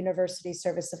World University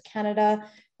Service of Canada,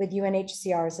 with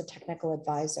UNHCR as a technical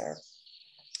advisor.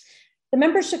 The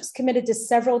membership's committed to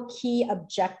several key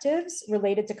objectives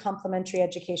related to complementary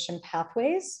education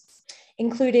pathways,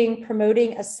 including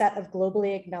promoting a set of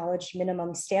globally acknowledged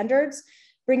minimum standards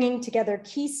bringing together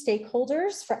key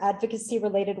stakeholders for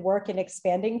advocacy-related work in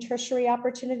expanding tertiary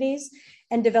opportunities,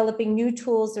 and developing new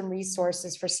tools and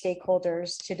resources for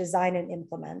stakeholders to design and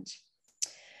implement.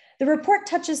 The report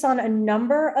touches on a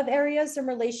number of areas in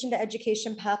relation to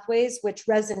education pathways which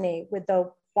resonate with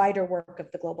the wider work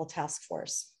of the Global Task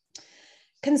Force.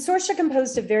 Consortia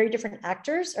composed of very different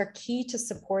actors are key to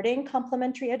supporting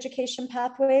complementary education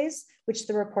pathways, which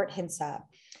the report hints at.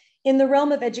 In the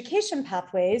realm of education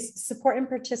pathways, support and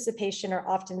participation are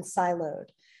often siloed,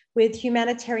 with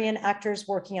humanitarian actors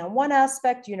working on one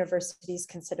aspect, universities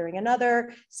considering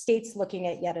another, states looking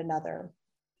at yet another.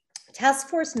 Task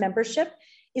force membership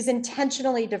is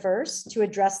intentionally diverse to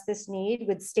address this need,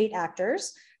 with state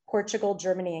actors, Portugal,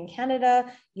 Germany, and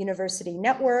Canada, university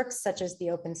networks such as the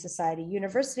Open Society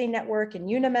University Network and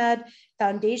UNIMED,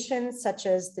 foundations such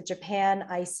as the Japan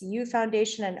ICU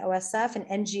Foundation and OSF,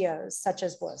 and NGOs such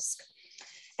as WUSC.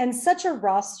 And such a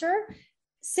roster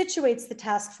situates the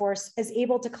task force as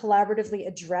able to collaboratively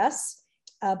address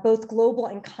both global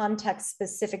and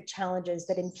context-specific challenges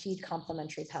that impede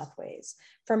complementary pathways,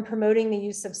 from promoting the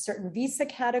use of certain visa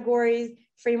category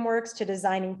frameworks to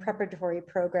designing preparatory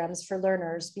programs for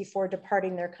learners before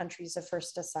departing their countries of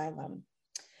first asylum.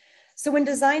 So when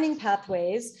designing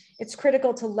pathways, it's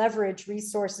critical to leverage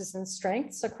resources and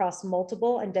strengths across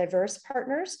multiple and diverse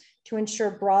partners to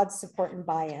ensure broad support and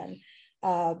buy-in,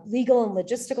 legal and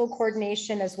logistical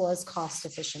coordination, as well as cost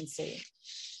efficiency.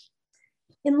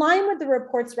 In line with the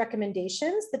report's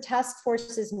recommendations, the task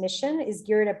force's mission is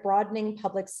geared at broadening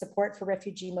public support for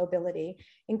refugee mobility,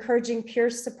 encouraging peer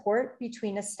support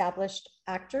between established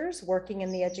actors working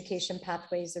in the education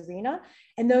pathways arena,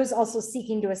 and those also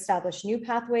seeking to establish new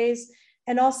pathways,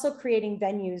 and also creating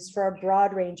venues for a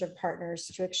broad range of partners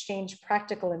to exchange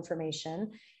practical information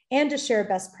and to share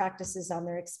best practices on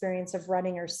their experience of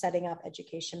running or setting up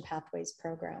education pathways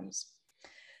programs.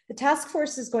 The task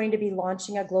force is going to be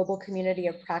launching a global community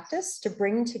of practice to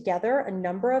bring together a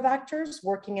number of actors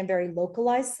working in very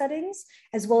localized settings,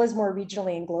 as well as more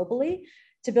regionally and globally,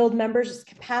 to build members'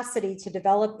 capacity to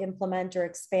develop, implement, or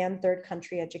expand third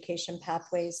country education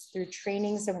pathways through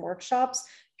trainings and workshops,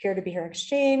 peer-to-peer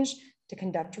exchange, to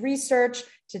conduct research,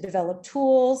 to develop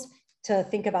tools, to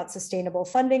think about sustainable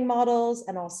funding models,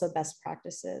 and also best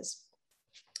practices.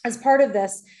 As part of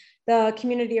this, the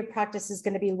community of practice is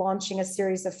going to be launching a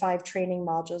series of 5 training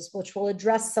modules, which will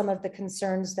address some of the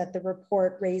concerns that the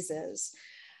report raises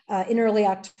in early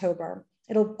October.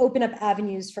 It'll open up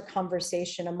avenues for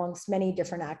conversation amongst many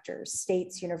different actors,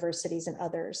 states, universities, and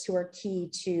others who are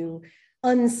key to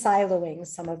unsiloing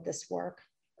some of this work.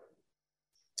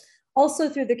 Also,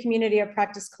 through the community of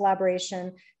practice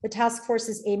collaboration, the task force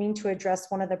is aiming to address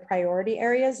one of the priority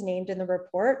areas named in the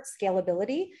report,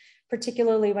 scalability,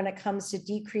 particularly when it comes to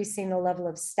decreasing the level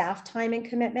of staff time and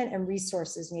commitment and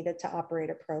resources needed to operate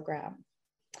a program.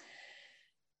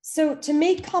 So to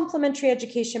make complementary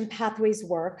education pathways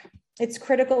work, it's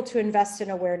critical to invest in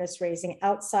awareness raising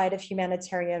outside of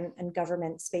humanitarian and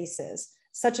government spaces,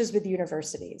 such as with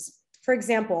universities. For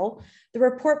example, the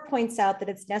report points out that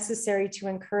it's necessary to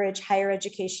encourage higher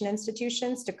education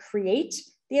institutions to create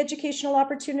the educational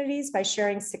opportunities by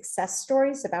sharing success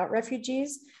stories about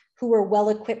refugees who were well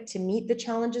equipped to meet the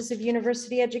challenges of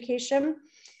university education.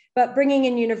 But bringing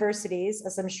in universities,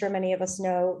 as I'm sure many of us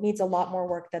know, needs a lot more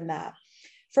work than that.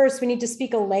 First, we need to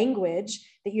speak a language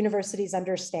that universities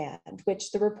understand,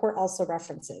 which the report also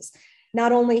references,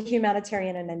 not only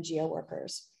humanitarian and NGO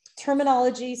workers.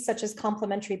 Terminology such as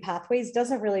complementary pathways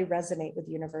doesn't really resonate with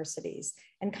universities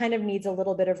and kind of needs a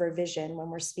little bit of revision when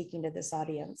we're speaking to this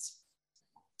audience.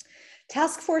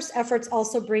 Task force efforts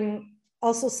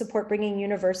also support bringing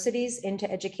universities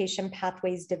into education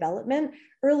pathways development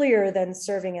earlier than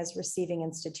serving as receiving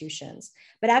institutions,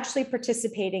 but actually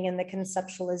participating in the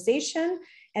conceptualization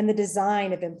and the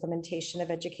design of implementation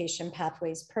of education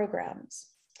pathways programs.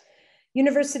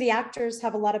 University actors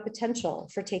have a lot of potential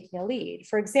for taking a lead.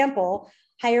 For example,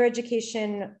 higher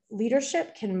education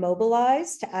leadership can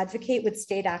mobilize to advocate with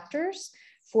state actors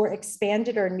for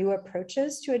expanded or new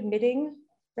approaches to admitting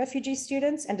refugee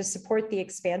students and to support the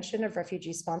expansion of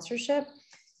refugee sponsorship.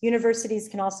 Universities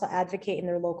can also advocate in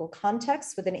their local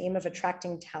context with an aim of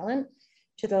attracting talent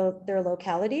to their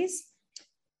localities,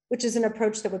 which is an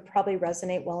approach that would probably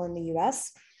resonate well in the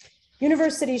US.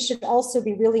 Universities should also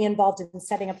be really involved in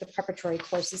setting up the preparatory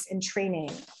courses and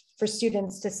training for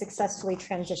students to successfully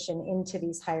transition into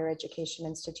these higher education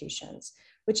institutions,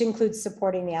 which includes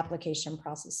supporting the application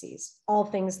processes, all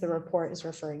things the report is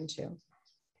referring to.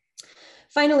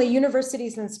 Finally,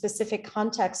 universities in specific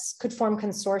contexts could form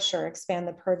consortia or expand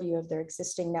the purview of their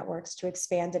existing networks to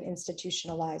expand and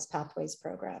institutionalize pathways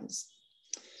programs.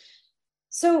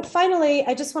 So finally,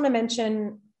 I just want to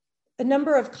mention a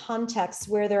number of contexts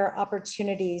where there are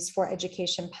opportunities for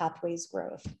education pathways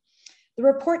growth. The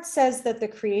report says that the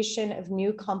creation of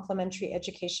new complementary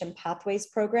education pathways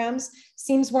programs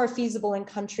seems more feasible in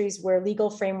countries where legal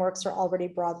frameworks are already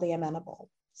broadly amenable.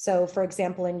 So for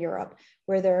example, in Europe,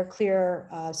 where there are clear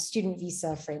student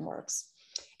visa frameworks,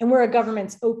 and where a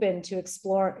government's open to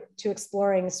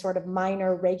exploring sort of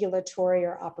minor regulatory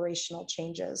or operational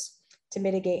changes to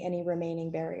mitigate any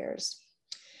remaining barriers.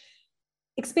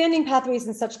 Expanding pathways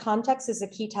in such contexts is a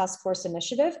key task force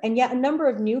initiative, and yet a number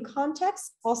of new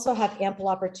contexts also have ample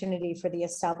opportunity for the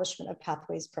establishment of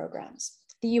pathways programs.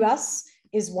 The US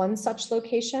is one such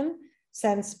location,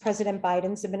 since President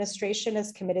Biden's administration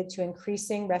is committed to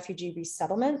increasing refugee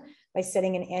resettlement by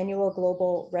setting an annual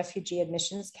global refugee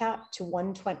admissions cap to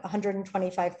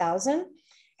 125,000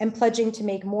 and pledging to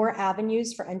make more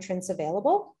avenues for entrance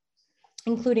available,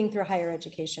 including through higher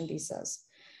education visas.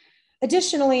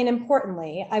 Additionally, and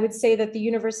importantly, I would say that the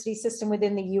university system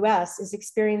within the US is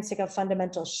experiencing a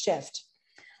fundamental shift.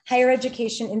 Higher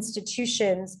education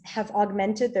institutions have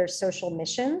augmented their social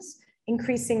missions,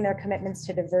 increasing their commitments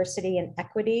to diversity and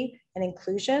equity and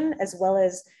inclusion, as well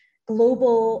as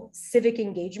global civic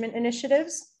engagement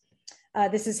initiatives.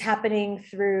 This is happening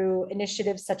through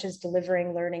initiatives such as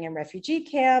delivering learning in refugee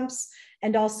camps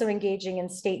and also engaging in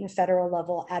state and federal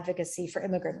level advocacy for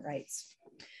immigrant rights.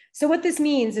 So what this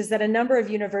means is that a number of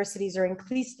universities are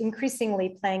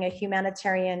increasingly playing a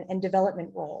humanitarian and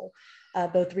development role,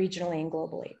 both regionally and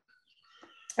globally.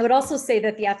 I would also say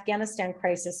that the Afghanistan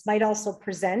crisis might also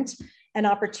present an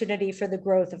opportunity for the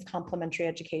growth of complementary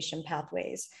education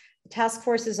pathways. The task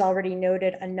force has already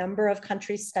noted a number of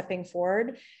countries stepping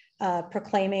forward,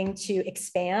 proclaiming to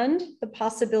expand the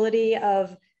possibility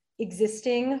of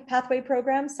existing pathway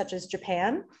programs, such as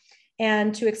Japan,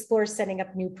 and to explore setting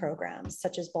up new programs,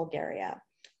 such as Bulgaria.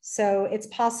 So it's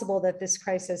possible that this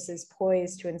crisis is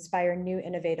poised to inspire new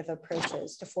innovative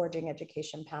approaches to forging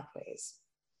education pathways.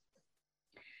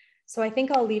 So I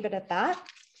think I'll leave it at that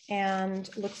and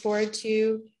look forward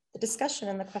to the discussion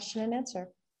and the question and answer.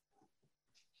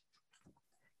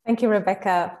 Thank you,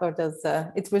 Rebecca, for those.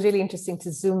 It was really interesting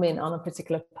to zoom in on a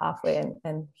particular pathway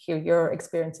and hear your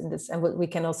experience in this. And we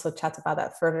can also chat about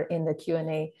that further in the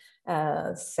Q&A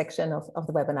section of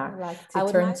the webinar. I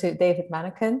would turn to David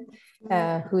Manakin,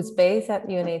 who's based at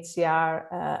UNHCR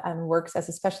and works as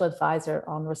a special advisor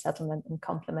on resettlement and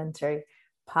complementary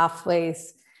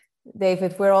pathways.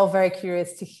 David, we're all very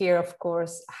curious to hear, of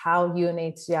course, how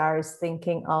UNHCR is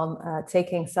thinking on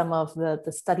taking some of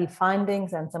the study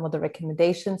findings and some of the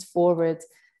recommendations forward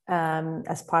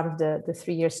as part of the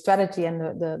 3-year strategy and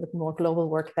the more global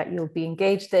work that you'll be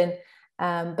engaged in.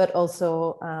 But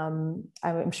also,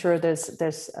 I'm sure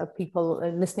there's people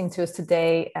listening to us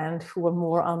today and who are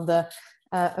more on the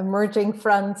emerging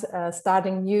front,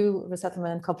 starting new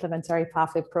resettlement and complementary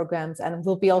pathway programs. And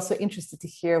we'll be also interested to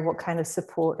hear what kind of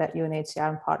support that UNHCR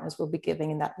and partners will be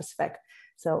giving in that respect.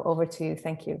 So over to you.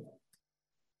 Thank you.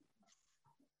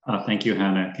 Thank you,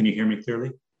 Hannah. Can you hear me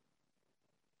clearly?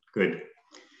 Good.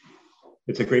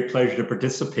 It's a great pleasure to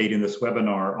participate in this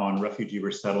webinar on refugee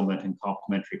resettlement and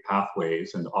complementary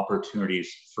pathways and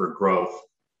opportunities for growth.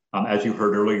 As you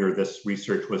heard earlier, this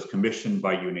research was commissioned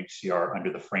by UNHCR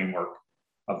under the framework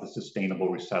of the Sustainable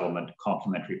Resettlement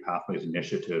Complementary Pathways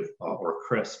Initiative, or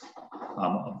CRISP,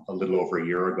 a little over a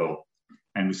year ago.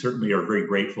 And we certainly are very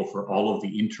grateful for all of the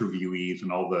interviewees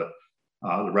and all the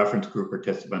reference group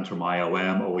participants from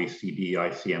IOM, OECD,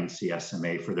 ICMC,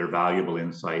 SMA for their valuable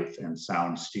insights and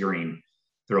sound steering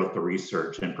throughout the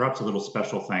research. And perhaps a little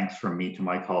special thanks from me to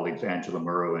my colleagues, Angela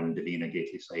Murrow and Davina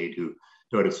Gheti-Said, who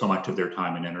devoted so much of their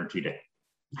time and energy to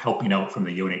helping out from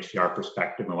the UNHCR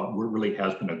perspective and what really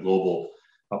has been a global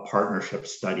partnership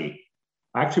study.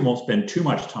 I actually won't spend too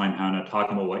much time, Hannah,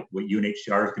 talking about what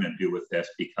UNHCR is going to do with this,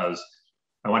 because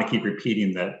I want to keep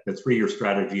repeating that the 3-year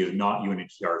strategy is not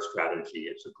UNHCR's strategy.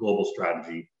 It's a global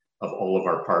strategy of all of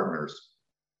our partners.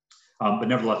 But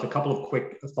nevertheless, a couple of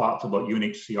quick thoughts about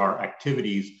UNHCR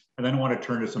activities, and then I want to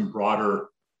turn to some broader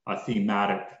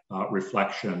thematic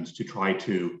reflections to try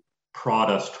to prod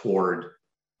us toward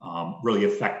really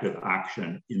effective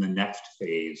action in the next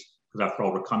phase. Because after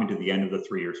all, we're coming to the end of the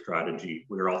 3-year strategy.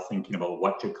 We're all thinking about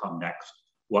what should come next,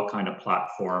 what kind of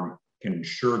platform can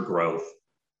ensure growth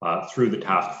through the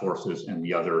task forces and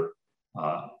the other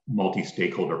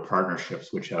multi-stakeholder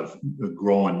partnerships, which have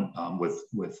grown with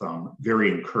very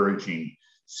encouraging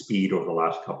speed over the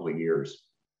last couple of years.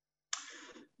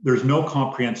 There's no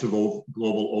comprehensive global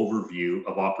overview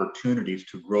of opportunities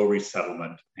to grow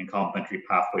resettlement and complementary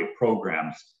pathway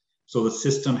programs. So the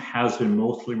system has been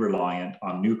mostly reliant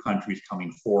on new countries coming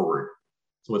forward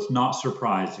So it's not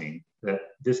surprising that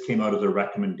this came out of the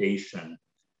recommendation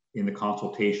in the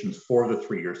consultations for the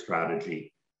 3-year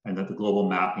strategy, and that the global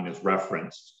mapping is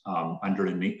referenced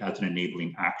as an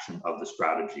enabling action of the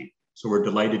strategy. So we're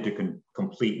delighted to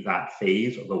complete that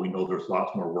phase, although we know there's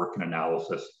lots more work and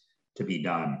analysis to be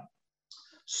done.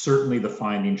 Certainly the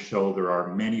findings show there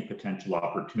are many potential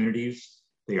opportunities.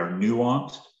 They are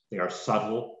nuanced, they are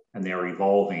subtle, and they are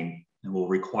evolving, and will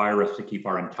require us to keep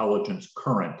our intelligence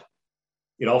current.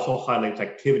 It also highlights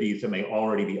activities that may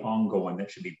already be ongoing that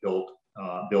should be built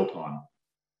on.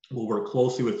 We'll work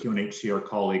closely with UNHCR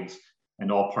colleagues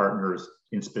and all partners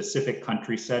in specific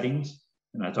country settings.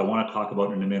 And as I want to talk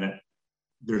about in a minute,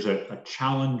 there's a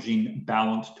challenging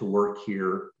balance to work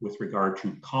here with regard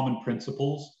to common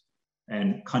principles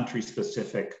and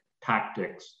country-specific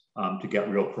tactics to get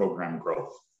real program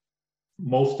growth.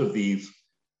 Most of these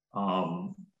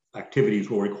activities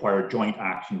will require joint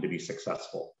action to be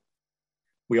successful.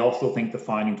 We also think the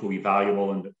findings will be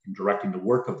valuable in directing the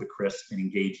work of the CRISP and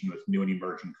engaging with new and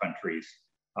emerging countries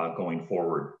going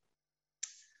forward.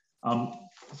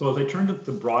 So as I turn to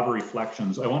the broader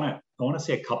reflections, I want to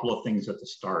say a couple of things at the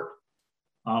start.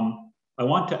 I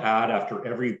want to add, after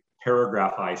every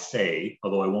paragraph I say,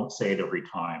 although I won't say it every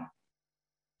time,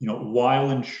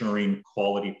 while ensuring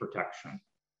quality protection.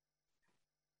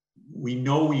 We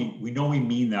know we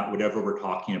mean that, whatever we're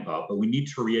talking about, but we need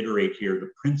to reiterate here the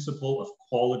principle of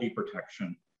quality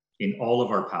protection in all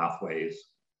of our pathways.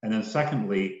 And then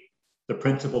secondly, the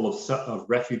principle of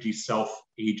refugee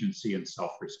self-agency and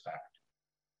self-respect.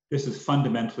 This is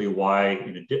fundamentally why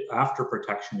after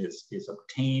protection is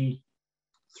obtained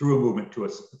through a movement to a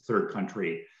third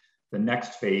country, the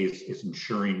next phase is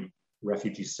ensuring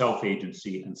refugee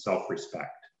self-agency and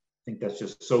self-respect. I think that's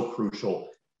just so crucial.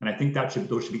 And I think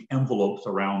those should be envelopes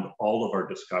around all of our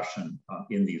discussion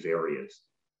in these areas.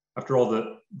 After all,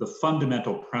 the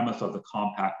fundamental premise of the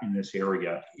compact in this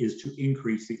area is to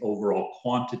increase the overall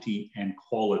quantity and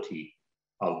quality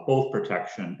of both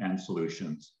protection and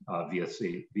solutions via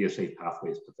safe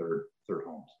pathways to third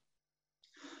homes.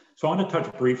 So I want to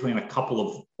touch briefly on a couple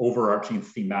of overarching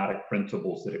thematic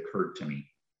principles that occurred to me.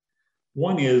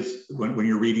 One is, when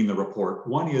you're reading the report,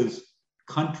 one is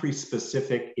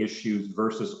country-specific issues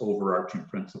versus overarching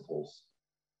principles.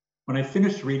 When I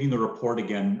finished reading the report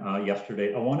again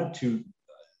yesterday, I wanted to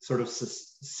sort of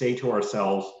say to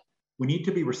ourselves, we need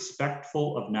to be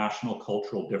respectful of national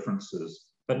cultural differences,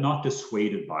 but not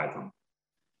dissuaded by them.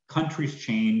 Countries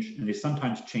change, and they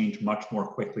sometimes change much more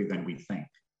quickly than we think.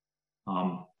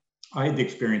 I had the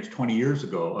experience 20 years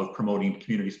ago of promoting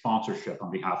community sponsorship on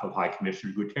behalf of High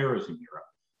Commissioner Guterres in Europe.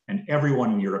 And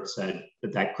everyone in Europe said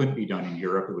that couldn't be done in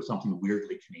Europe. It was something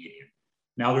weirdly Canadian.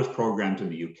 Now there's programs in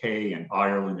the UK and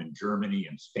Ireland and Germany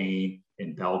and Spain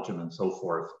and Belgium and so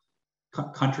forth.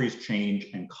 Countries change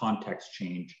and contexts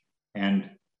change, and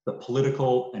the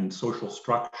political and social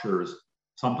structures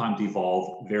sometimes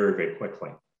evolve very, very quickly.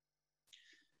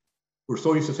 We're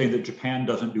so used to saying that Japan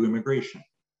doesn't do immigration.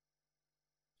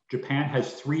 Japan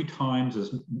has 3 times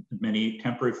as many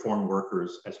temporary foreign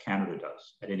workers as Canada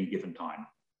does at any given time.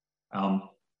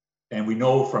 And we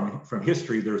know from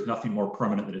history, there's nothing more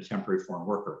permanent than a temporary foreign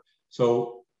worker.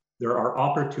 So there are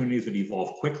opportunities that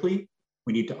evolve quickly.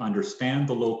 We need to understand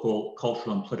the local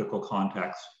cultural and political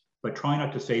context, but try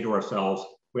not to say to ourselves,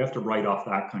 we have to write off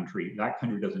that country. That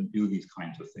country doesn't do these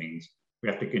kinds of things. We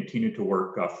have to continue to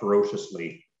work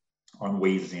ferociously on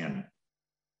ways in.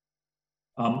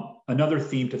 Another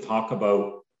theme to talk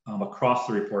about across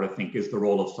the report, I think, is the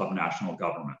role of subnational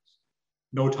governments.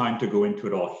 No time to go into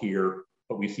it all here,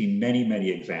 but we've seen many, many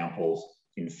examples.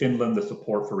 In Finland, the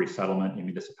support for resettlement in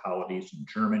municipalities. In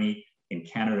Germany, in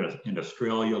Canada and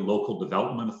Australia, local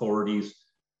development authorities,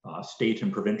 state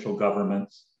and provincial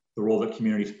governments, the role that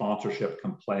community sponsorship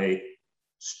can play,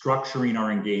 structuring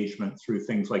our engagement through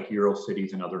things like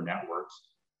Eurocities and other networks.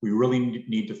 We really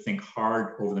need to think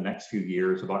hard over the next few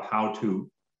years about how to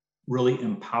really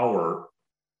empower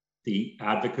the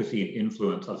advocacy and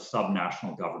influence of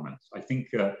subnational governments. I think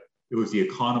it was The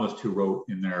Economist who wrote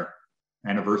in their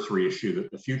anniversary issue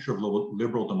that the future of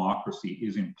liberal democracy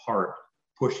is in part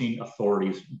pushing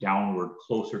authorities downward,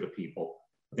 closer to people.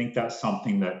 I think that's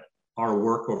something that our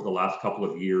work over the last couple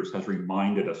of years has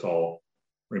reminded us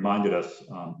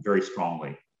very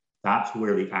strongly. That's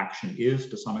where the action is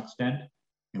to some extent.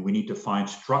 And we need to find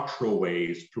structural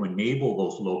ways to enable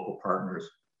those local partners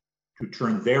to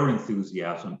turn their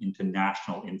enthusiasm into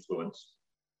national influence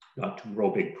to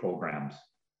grow big programs.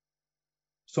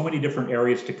 So many different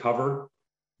areas to cover.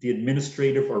 The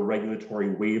administrative or regulatory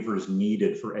waivers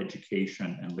needed for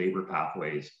education and labor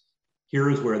pathways. Here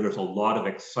is where there's a lot of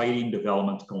exciting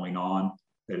developments going on.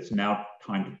 that it's now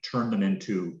time to turn them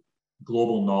into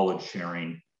global knowledge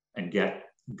sharing and get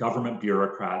government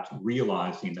bureaucrats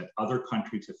realizing that other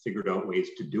countries have figured out ways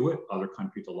to do it, other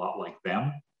countries a lot like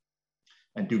them,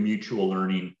 and do mutual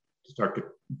learning to start to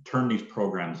turn these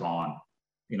programs on.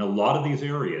 In a lot of these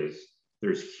areas,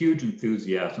 there's huge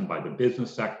enthusiasm by the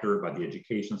business sector, by the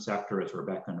education sector, as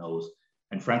Rebecca knows.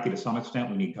 And frankly, to some extent,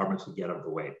 we need governments to get out of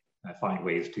the way, find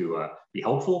ways to be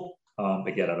helpful,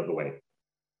 but get out of the way.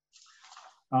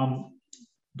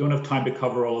 Don't have time to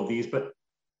cover all of these, but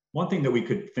one thing that we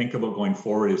could think about going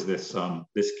forward is this,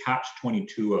 this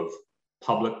catch-22 of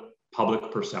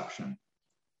public perception.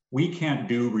 We can't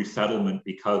do resettlement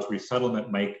because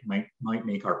resettlement might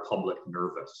make our public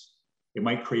nervous. It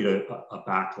might create a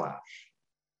backlash.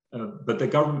 But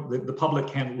the public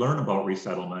can't learn about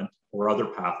resettlement or other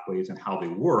pathways and how they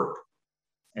work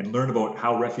and learn about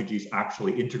how refugees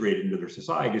actually integrate into their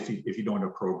society if you don't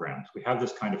have programs. We have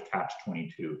this kind of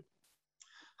catch-22.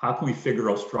 How can we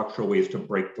figure out structural ways to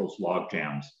break those log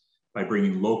jams by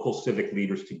bringing local civic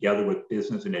leaders together with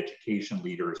business and education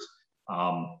leaders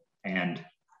and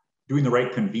doing the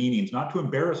right convenings, not to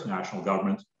embarrass national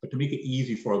governments, but to make it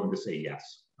easy for them to say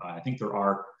yes. I think there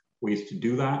are ways to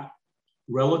do that.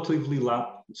 Relatively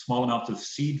small amounts of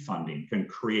seed funding can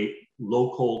create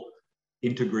local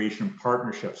integration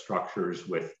partnership structures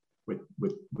with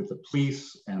the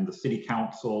police and the city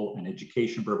council and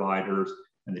education providers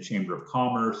and the Chamber of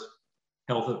Commerce,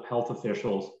 health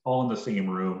officials, all in the same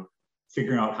room,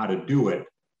 figuring out how to do it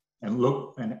and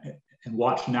look and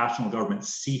watch national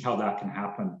governments see how that can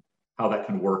happen, how that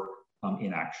can work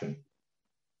in action.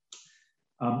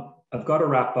 I've got to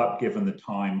wrap up given the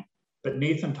time, but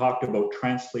Nathan talked about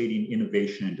translating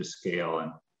innovation into scale,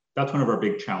 and that's one of our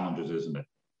big challenges, isn't it?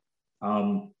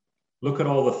 Look at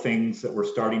all the things that we're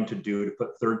starting to do to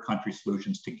put third country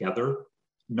solutions together,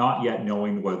 not yet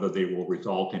knowing whether they will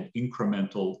result in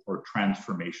incremental or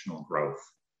transformational growth.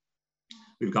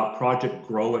 We've got Project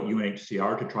Grow at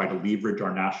UNHCR to try to leverage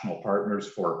our national partners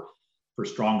for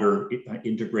stronger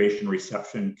integration,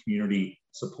 reception, community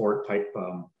support type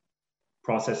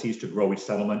processes to grow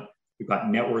resettlement. We've got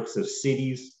networks of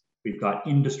cities, we've got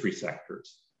industry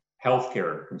sectors,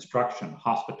 healthcare, construction,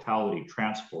 hospitality,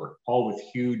 transport, all with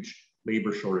huge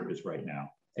labor shortages right now.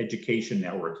 Education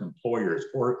networks, employers,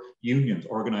 or unions,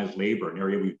 organized labor, an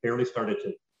area we've barely started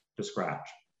to scratch.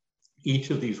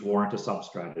 Each of these warrant a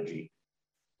sub-strategy.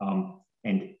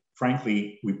 And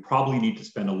frankly, we probably need to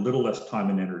spend a little less time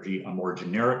and energy on more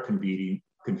generic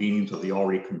convenings of the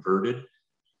already converted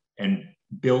and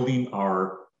building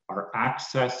our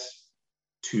access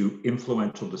to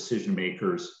influential decision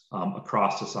makers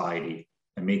across society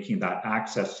and making that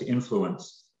access to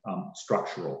influence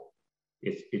structural.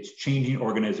 It's changing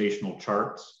organizational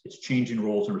charts, it's changing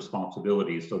roles and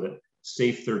responsibilities so that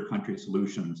safe third country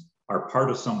solutions are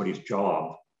part of somebody's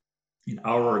job in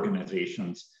our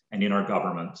organizations and in our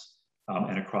governments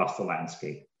and across the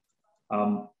landscape.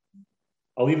 I'll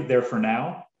leave it there for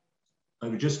now. I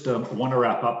would just want to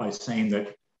wrap up by saying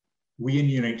that we in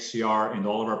UNHCR and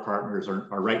all of our partners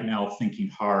are right now thinking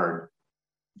hard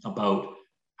about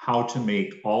how to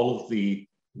make all of the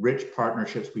rich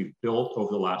partnerships we've built over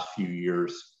the last few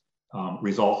years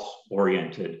results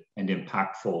oriented and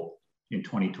impactful in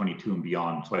 2022 and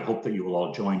beyond. So I hope that you will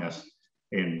all join us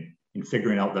in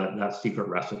figuring out that secret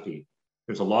recipe.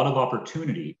 There's a lot of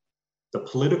opportunity. The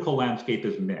political landscape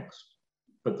is mixed,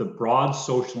 but the broad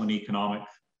social and economic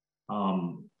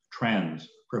trends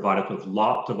provide us with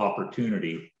lots of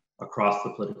opportunity across the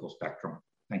political spectrum.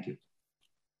 Thank you.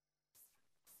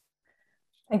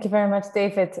 Thank you very much,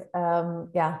 David.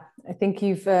 Yeah, I think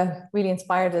you've really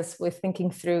inspired us with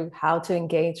thinking through how to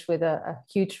engage with a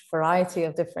huge variety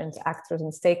of different actors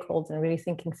and stakeholders and really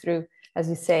thinking through, as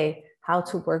you say, how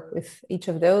to work with each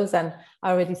of those. And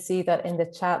I already see that in the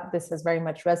chat, this has very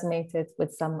much resonated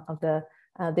with some of the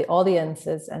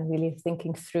audiences and really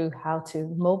thinking through how to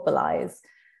mobilize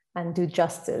and do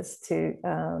justice to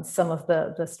some of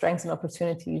the strengths and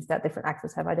opportunities that different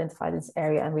actors have identified in this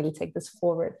area and really take this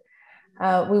forward.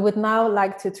 We would now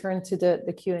like to turn to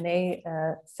the Q&A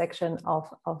section of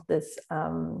this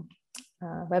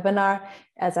webinar.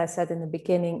 As I said in the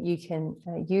beginning, you can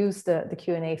use the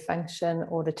Q&A function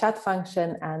or the chat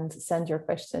function and send your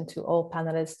question to all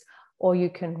panelists, or you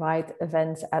can write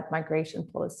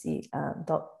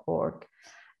events@migrationpolicy.org.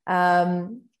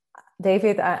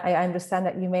 David, I understand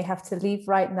that you may have to leave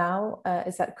right now.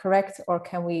 Is that correct? Or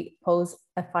can we pose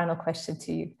a final question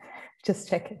to you? Just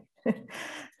checking.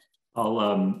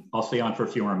 I'll stay on for a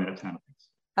few more minutes, Hannah.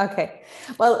 Okay,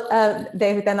 well,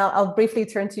 David, then I'll briefly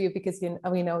turn to you because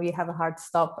we know you have a hard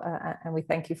stop, and we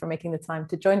thank you for making the time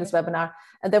to join this webinar.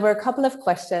 And there were a couple of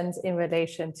questions in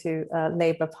relation to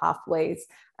labor pathways.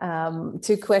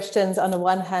 Two questions on the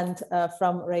one hand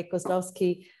from Ray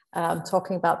Kozlowski,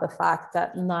 talking about the fact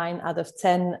that 9 out of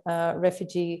 10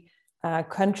 refugee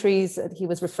countries that he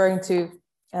was referring to,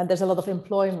 there's a lot of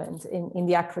employment in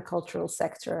the agricultural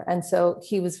sector. And so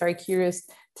he was very curious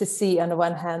to see, on the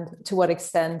one hand, to what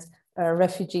extent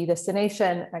refugee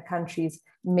destination countries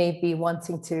may be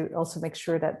wanting to also make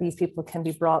sure that these people can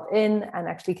be brought in, and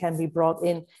actually can be brought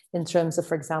in terms of,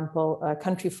 for example,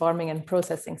 country farming and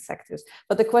processing sectors.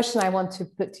 But the question I want to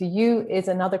put to you is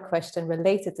another question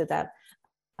related to that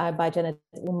by Janet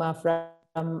Uma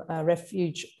from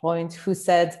Refuge Point, who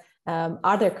said,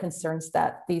 are there concerns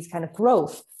that these kind of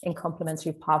growth in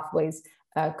complementary pathways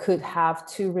could have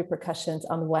 2 repercussions?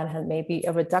 On the one hand, maybe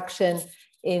a reduction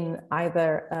in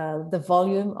either the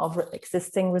volume of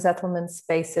existing resettlement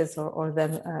spaces or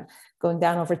them going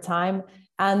down over time,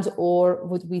 and or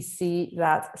would we see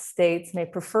that states may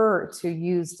prefer to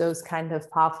use those kind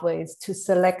of pathways to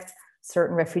select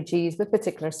certain refugees with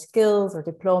particular skills or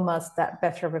diplomas that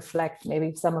better reflect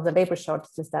maybe some of the labor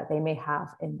shortages that they may have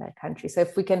in their country? So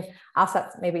if we can ask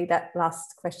that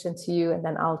last question to you, and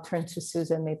then I'll turn to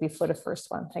Susan maybe for the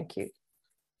first one. Thank you.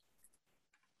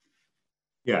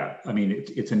 Yeah, I mean,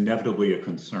 it's inevitably a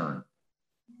concern.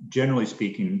 Generally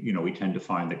speaking, we tend to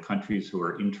find that countries who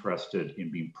are interested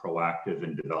in being proactive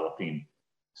in developing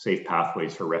safe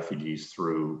pathways for refugees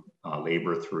through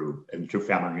labor, through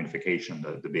family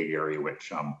reunification, the big area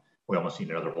which we almost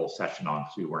need another whole session on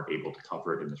because we weren't able to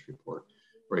cover it in this report,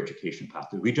 or education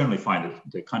pathways. We generally find that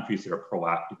the countries that are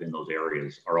proactive in those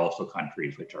areas are also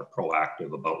countries which are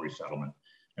proactive about resettlement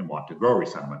and want to grow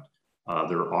resettlement.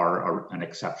 There are an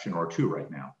exception or 2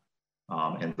 right now,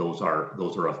 and those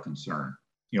are of concern.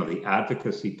 The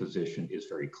advocacy position is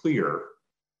very clear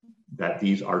that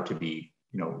these are to be,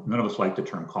 none of us like the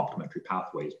term complementary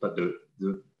pathways, but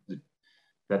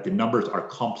that the numbers are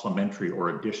complementary or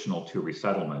additional to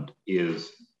resettlement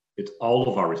it's all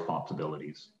of our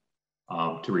responsibilities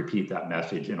to repeat that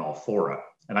message in all fora.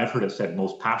 And I've heard it said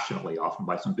most passionately often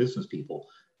by some business people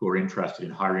who are interested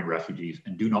in hiring refugees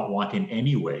and do not want in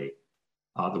any way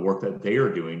the work that they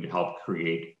are doing to help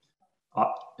create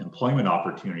employment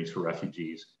opportunities for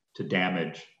refugees to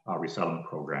damage resettlement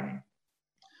programming.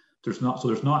 There's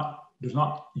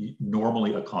not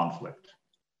normally a conflict.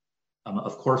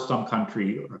 Of course, some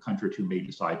country or a country or 2 may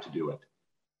decide to do it.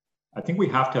 I think we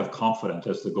have to have confidence,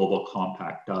 as the Global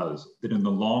Compact does, that in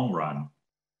the long run,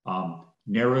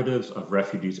 narratives of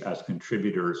refugees as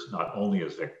contributors, not only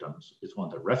as victims, is one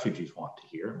that refugees want to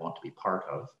hear and want to be part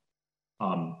of.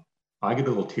 I get a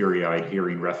little teary-eyed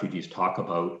hearing refugees talk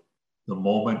about the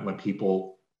moment when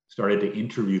people started to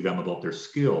interview them about their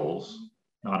skills,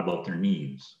 not about their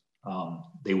needs.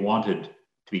 They wanted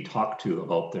to be talked to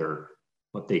about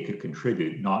what they could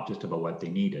contribute, not just about what they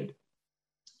needed.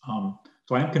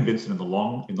 So I am convinced that in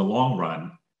the long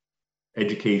run,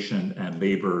 education and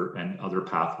labor and other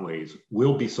pathways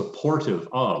will be supportive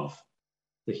of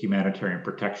the humanitarian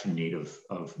protection need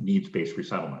of needs-based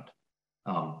resettlement.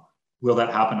 Will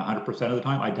that happen 100% of the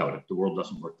time? I doubt it. The world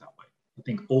doesn't work that way. I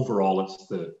think overall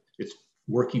it's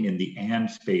working in the and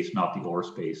space, not the or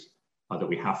space, that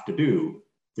we have to do.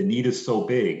 The need is so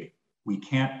big, we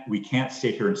can't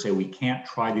sit here and say we can't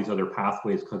try these other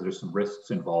pathways because there's some risks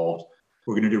involved.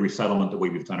 We're going to do resettlement the way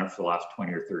we've done it for the last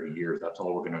 20 or 30 years. That's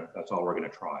all we're going to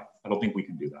try. I don't think we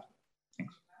can do that.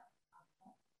 Thanks.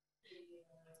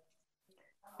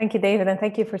 Thank you, David, and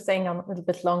thank you for staying on a little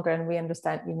bit longer. And we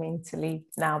understand you may need to leave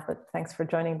now, but thanks for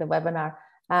joining the webinar.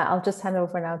 I'll just hand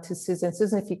over now to Susan.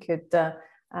 Susan, if you could,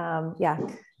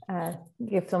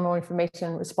 give some more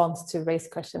information in response to Ray's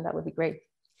question, that would be great.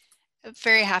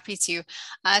 Very happy to.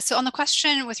 So on the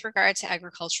question with regard to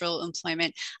agricultural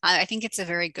employment, I think it's a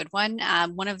very good one.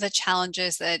 One of the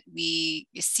challenges that we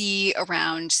see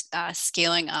around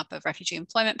scaling up of refugee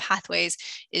employment pathways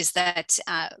is that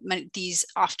these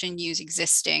often use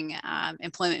existing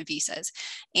employment visas.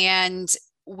 And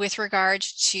with regard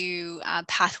to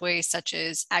pathways such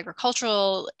as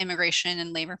agricultural immigration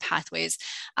and labor pathways,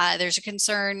 there's a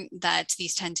concern that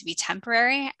these tend to be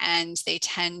temporary and they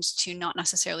tend to not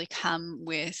necessarily come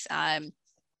with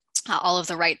all of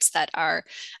the rights that are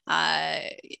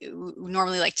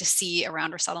normally like to see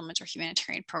around resettlement or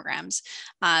humanitarian programs.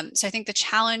 So I think the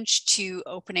challenge to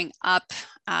opening up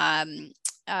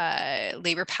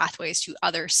labor pathways to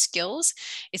other skills.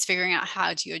 It's figuring out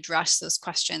how to address those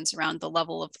questions around the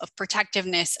level of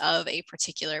protectiveness of a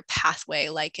particular pathway,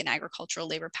 like an agricultural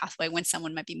labor pathway, when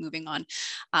someone might be moving on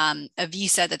a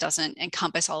visa that doesn't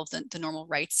encompass all of the normal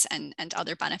rights and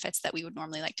other benefits that we would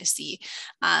normally like to see.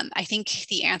 I think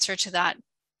the answer to that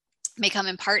may come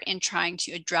in part in trying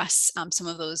to address some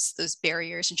of those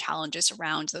barriers and challenges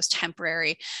around those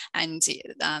temporary and we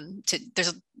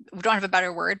don't have a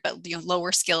better word, but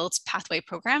lower skilled pathway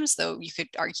programs, though you could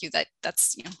argue that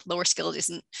that's lower skilled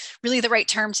isn't really the right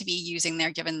term to be using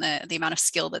there, given the amount of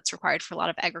skill that's required for a lot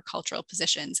of agricultural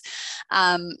positions.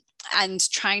 And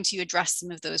trying to address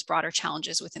some of those broader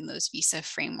challenges within those visa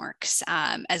frameworks,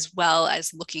 as well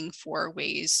as looking for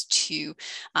ways to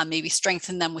maybe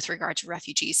strengthen them with regard to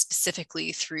refugees,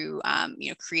 specifically through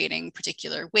creating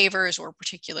particular waivers or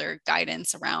particular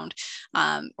guidance around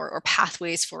or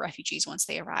pathways for refugees once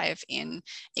they arrive in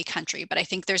a country. But I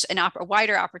think there's a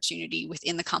wider opportunity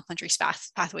within the complementary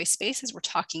pathway space, as we're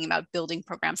talking about building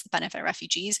programs that benefit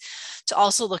refugees, to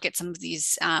also look at some of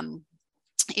these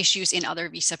issues in other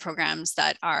visa programs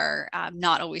that are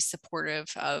not always supportive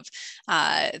of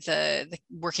the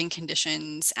working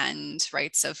conditions and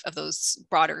rights of those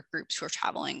broader groups who are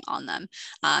traveling on them,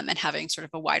 and having sort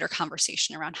of a wider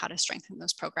conversation around how to strengthen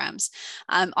those programs.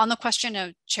 On the question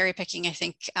of cherry picking, I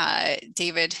think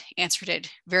David answered it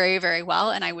very, very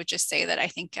well. And I would just say that I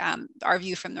think our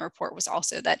view from the report was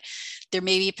also that there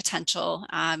may be potential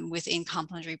within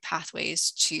complementary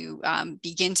pathways to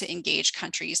begin to engage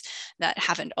countries that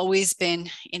haven't always been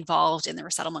involved in the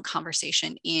resettlement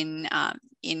conversation in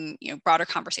broader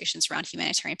conversations around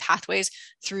humanitarian pathways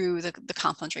through the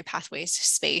complementary pathways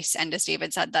space. And as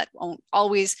David said, that won't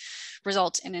always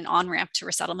result in an on-ramp to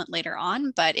resettlement later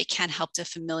on, but it can help to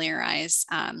familiarize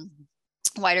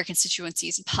wider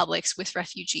constituencies and publics with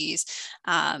refugees,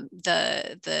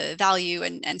 the value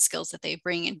and skills that they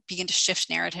bring, and begin to shift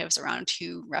narratives around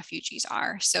who refugees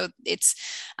are. So it's,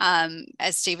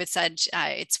 as David said,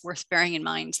 it's worth bearing in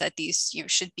mind that these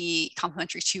should be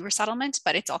complementary to resettlement,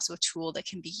 but it's also a tool that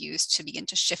can be used to begin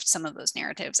to shift some of those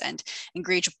narratives and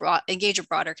engage a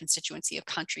broader constituency of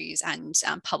countries and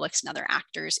publics and other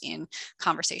actors in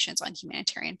conversations on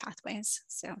humanitarian pathways.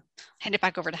 So I'll hand it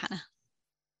back over to Hannah.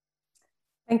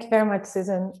 Thank you very much,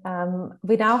 Susan.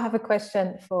 We now have a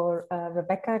question for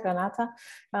Rebecca Granato.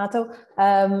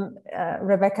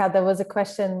 Rebecca, there was a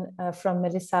question from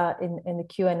Melissa in the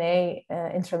Q&A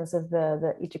in terms of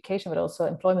the education, but also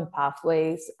employment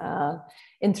pathways.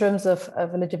 In terms of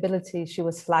eligibility, she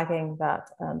was flagging that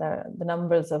the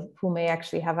numbers of who may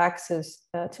actually have access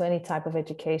to any type of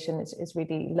education is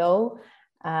really low.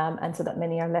 And so that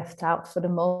many are left out for the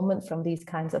moment from these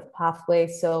kinds of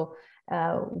pathways. So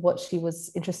what she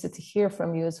was interested to hear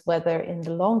from you is whether in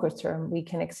the longer term we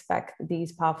can expect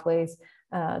these pathways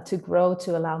to grow,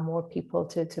 to allow more people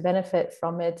to benefit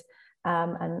from it,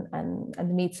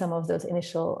 and meet some of those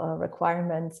initial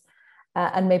requirements.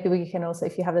 And maybe we can also,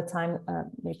 if you have the time,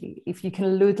 maybe if you can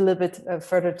allude a little bit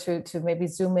further to maybe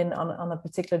zoom in on a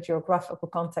particular geographical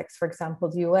context, for example,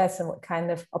 the US, and what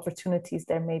kind of opportunities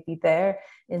there may be there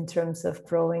in terms of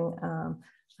growing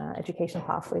education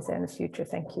pathways there in the future.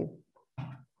 Thank you.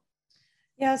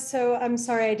 Yeah, so I'm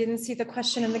sorry, I didn't see the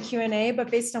question in the Q&A, but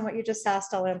based on what you just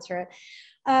asked, I'll answer it.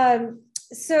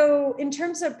 So in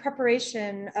terms of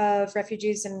preparation of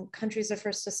refugees in countries of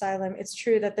first asylum, it's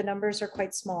true that the numbers are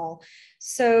quite small.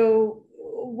 So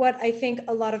what I think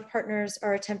a lot of partners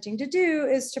are attempting to do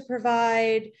is to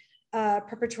provide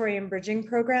preparatory and bridging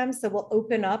programs that will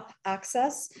open up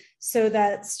access so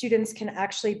that students can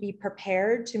actually be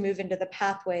prepared to move into the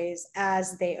pathways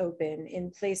as they open in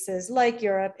places like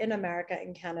Europe, in America,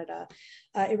 in Canada.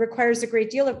 It requires a great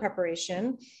deal of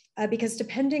preparation because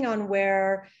depending on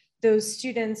where those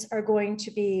students are going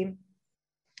to be,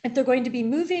 if they're going to be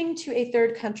moving to a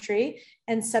third country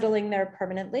and settling there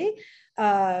permanently,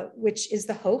 which is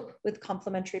the hope with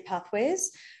complementary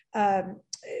pathways,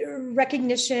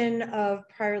 recognition of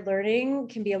prior learning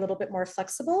can be a little bit more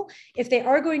flexible. If they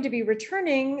are going to be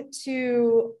returning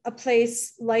to a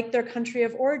place like their country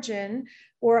of origin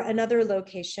or another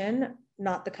location,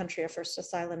 not the country of first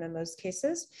asylum in most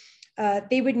cases,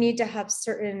 they would need to have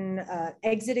certain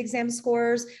exit exam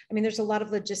scores. I mean, there's a lot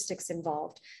of logistics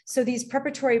involved. So these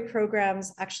preparatory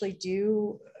programs actually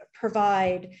do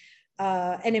provide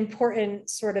an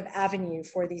important sort of avenue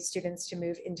for these students to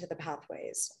move into the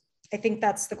pathways. I think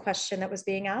that's the question that was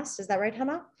being asked. Is that right,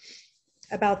 Hannah?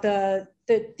 About the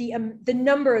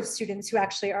number of students who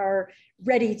actually are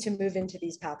ready to move into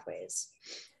these pathways.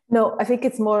 No, I think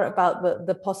it's more about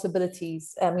the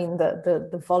possibilities. I mean,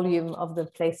 the volume of the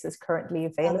places currently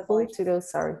available to those.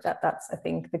 Sorry, that's I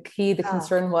think the key. The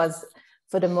concern was,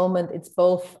 for the moment, it's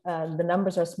both the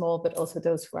numbers are small, but also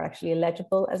those who are actually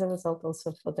eligible as a result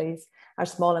also for these are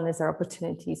small, and is there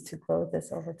opportunities to grow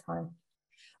this over time?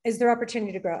 Is there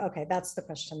opportunity to grow? Okay, that's the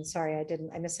question. Sorry,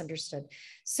 I misunderstood.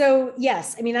 So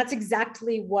yes, I mean, that's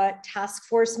exactly what task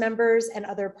force members and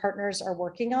other partners are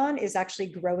working on, is actually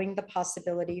growing the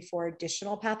possibility for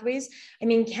additional pathways. I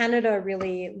mean, Canada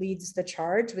really leads the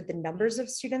charge with the numbers of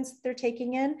students that they're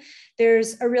taking in.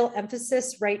 There's a real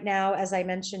emphasis right now, as I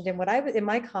mentioned in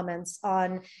my comments,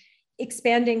 on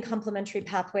expanding complementary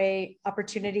pathway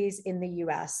opportunities in the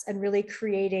US and really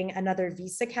creating another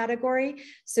visa category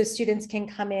so students can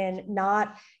come in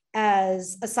not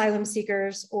as asylum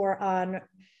seekers or on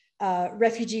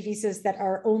refugee visas that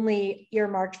are only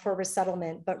earmarked for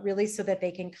resettlement, but really so that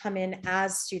they can come in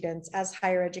as students, as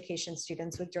higher education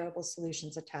students with durable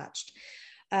solutions attached.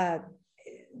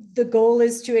 The goal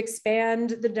is to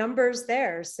expand the numbers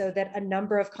there so that a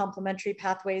number of complementary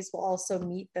pathways will also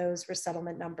meet those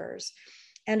resettlement numbers.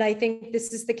 And I think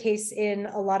this is the case in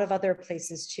a lot of other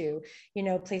places too. You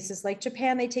know, places like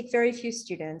Japan, they take very few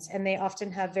students, and they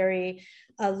often have very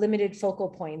limited focal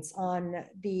points on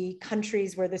the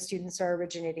countries where the students are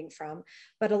originating from.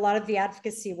 But a lot of the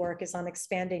advocacy work is on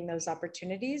expanding those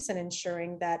opportunities and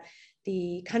ensuring that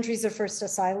the countries of first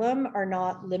asylum are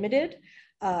not limited,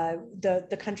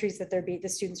 the countries that the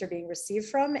students are being received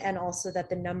from, and also that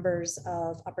the numbers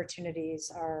of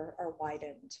opportunities are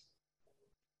widened.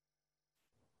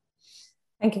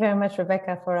 Thank you very much,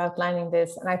 Rebecca, for outlining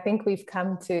this. And I think we've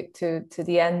come to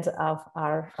the end of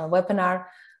our webinar.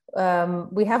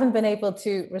 We haven't been able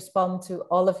to respond to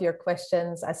all of your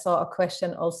questions. I saw a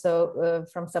question also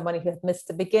from somebody who had missed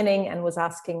the beginning and was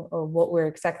asking what we're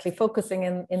exactly focusing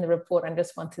in the report. I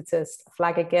just wanted to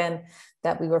flag again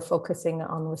that we were focusing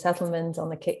on resettlement, on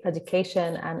the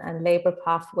education and labor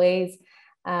pathways.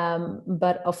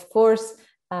 But of course,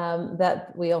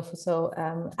 that we also,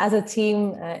 as a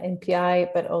team,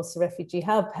 MPI, but also Refugee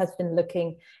Hub, has been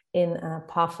looking in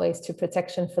pathways to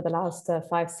protection for the last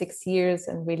 5-6 years,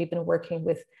 and really been working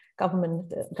with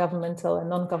governmental and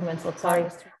non-governmental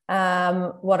partners.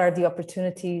 What are the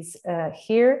opportunities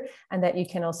here? And that you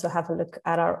can also have a look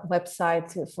at our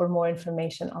website for more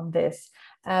information on this.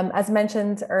 As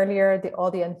mentioned earlier, the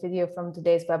audio and video from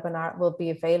today's webinar will be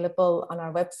available on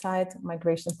our website,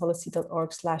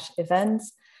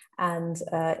 migrationpolicy.org/events. And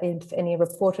if any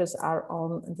reporters are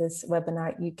on this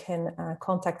webinar, you can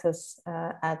contact us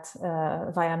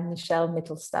via Michelle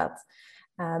Mittelstadt.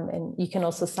 And you can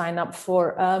also sign up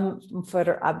for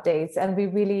further updates. And we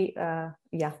really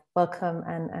welcome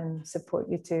and support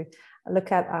you to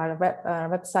look at our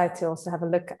website, to also have a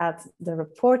look at the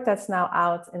report that's now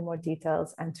out in more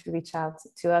details, and to reach out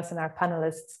to us and our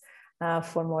panelists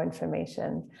for more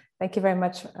information. Thank you very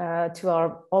much to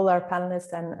all our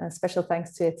panelists, and a special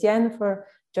thanks to Etienne for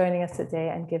joining us today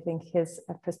and giving his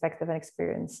perspective and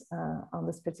experience on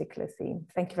this particular theme.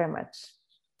 Thank you very much.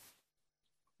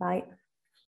 Bye.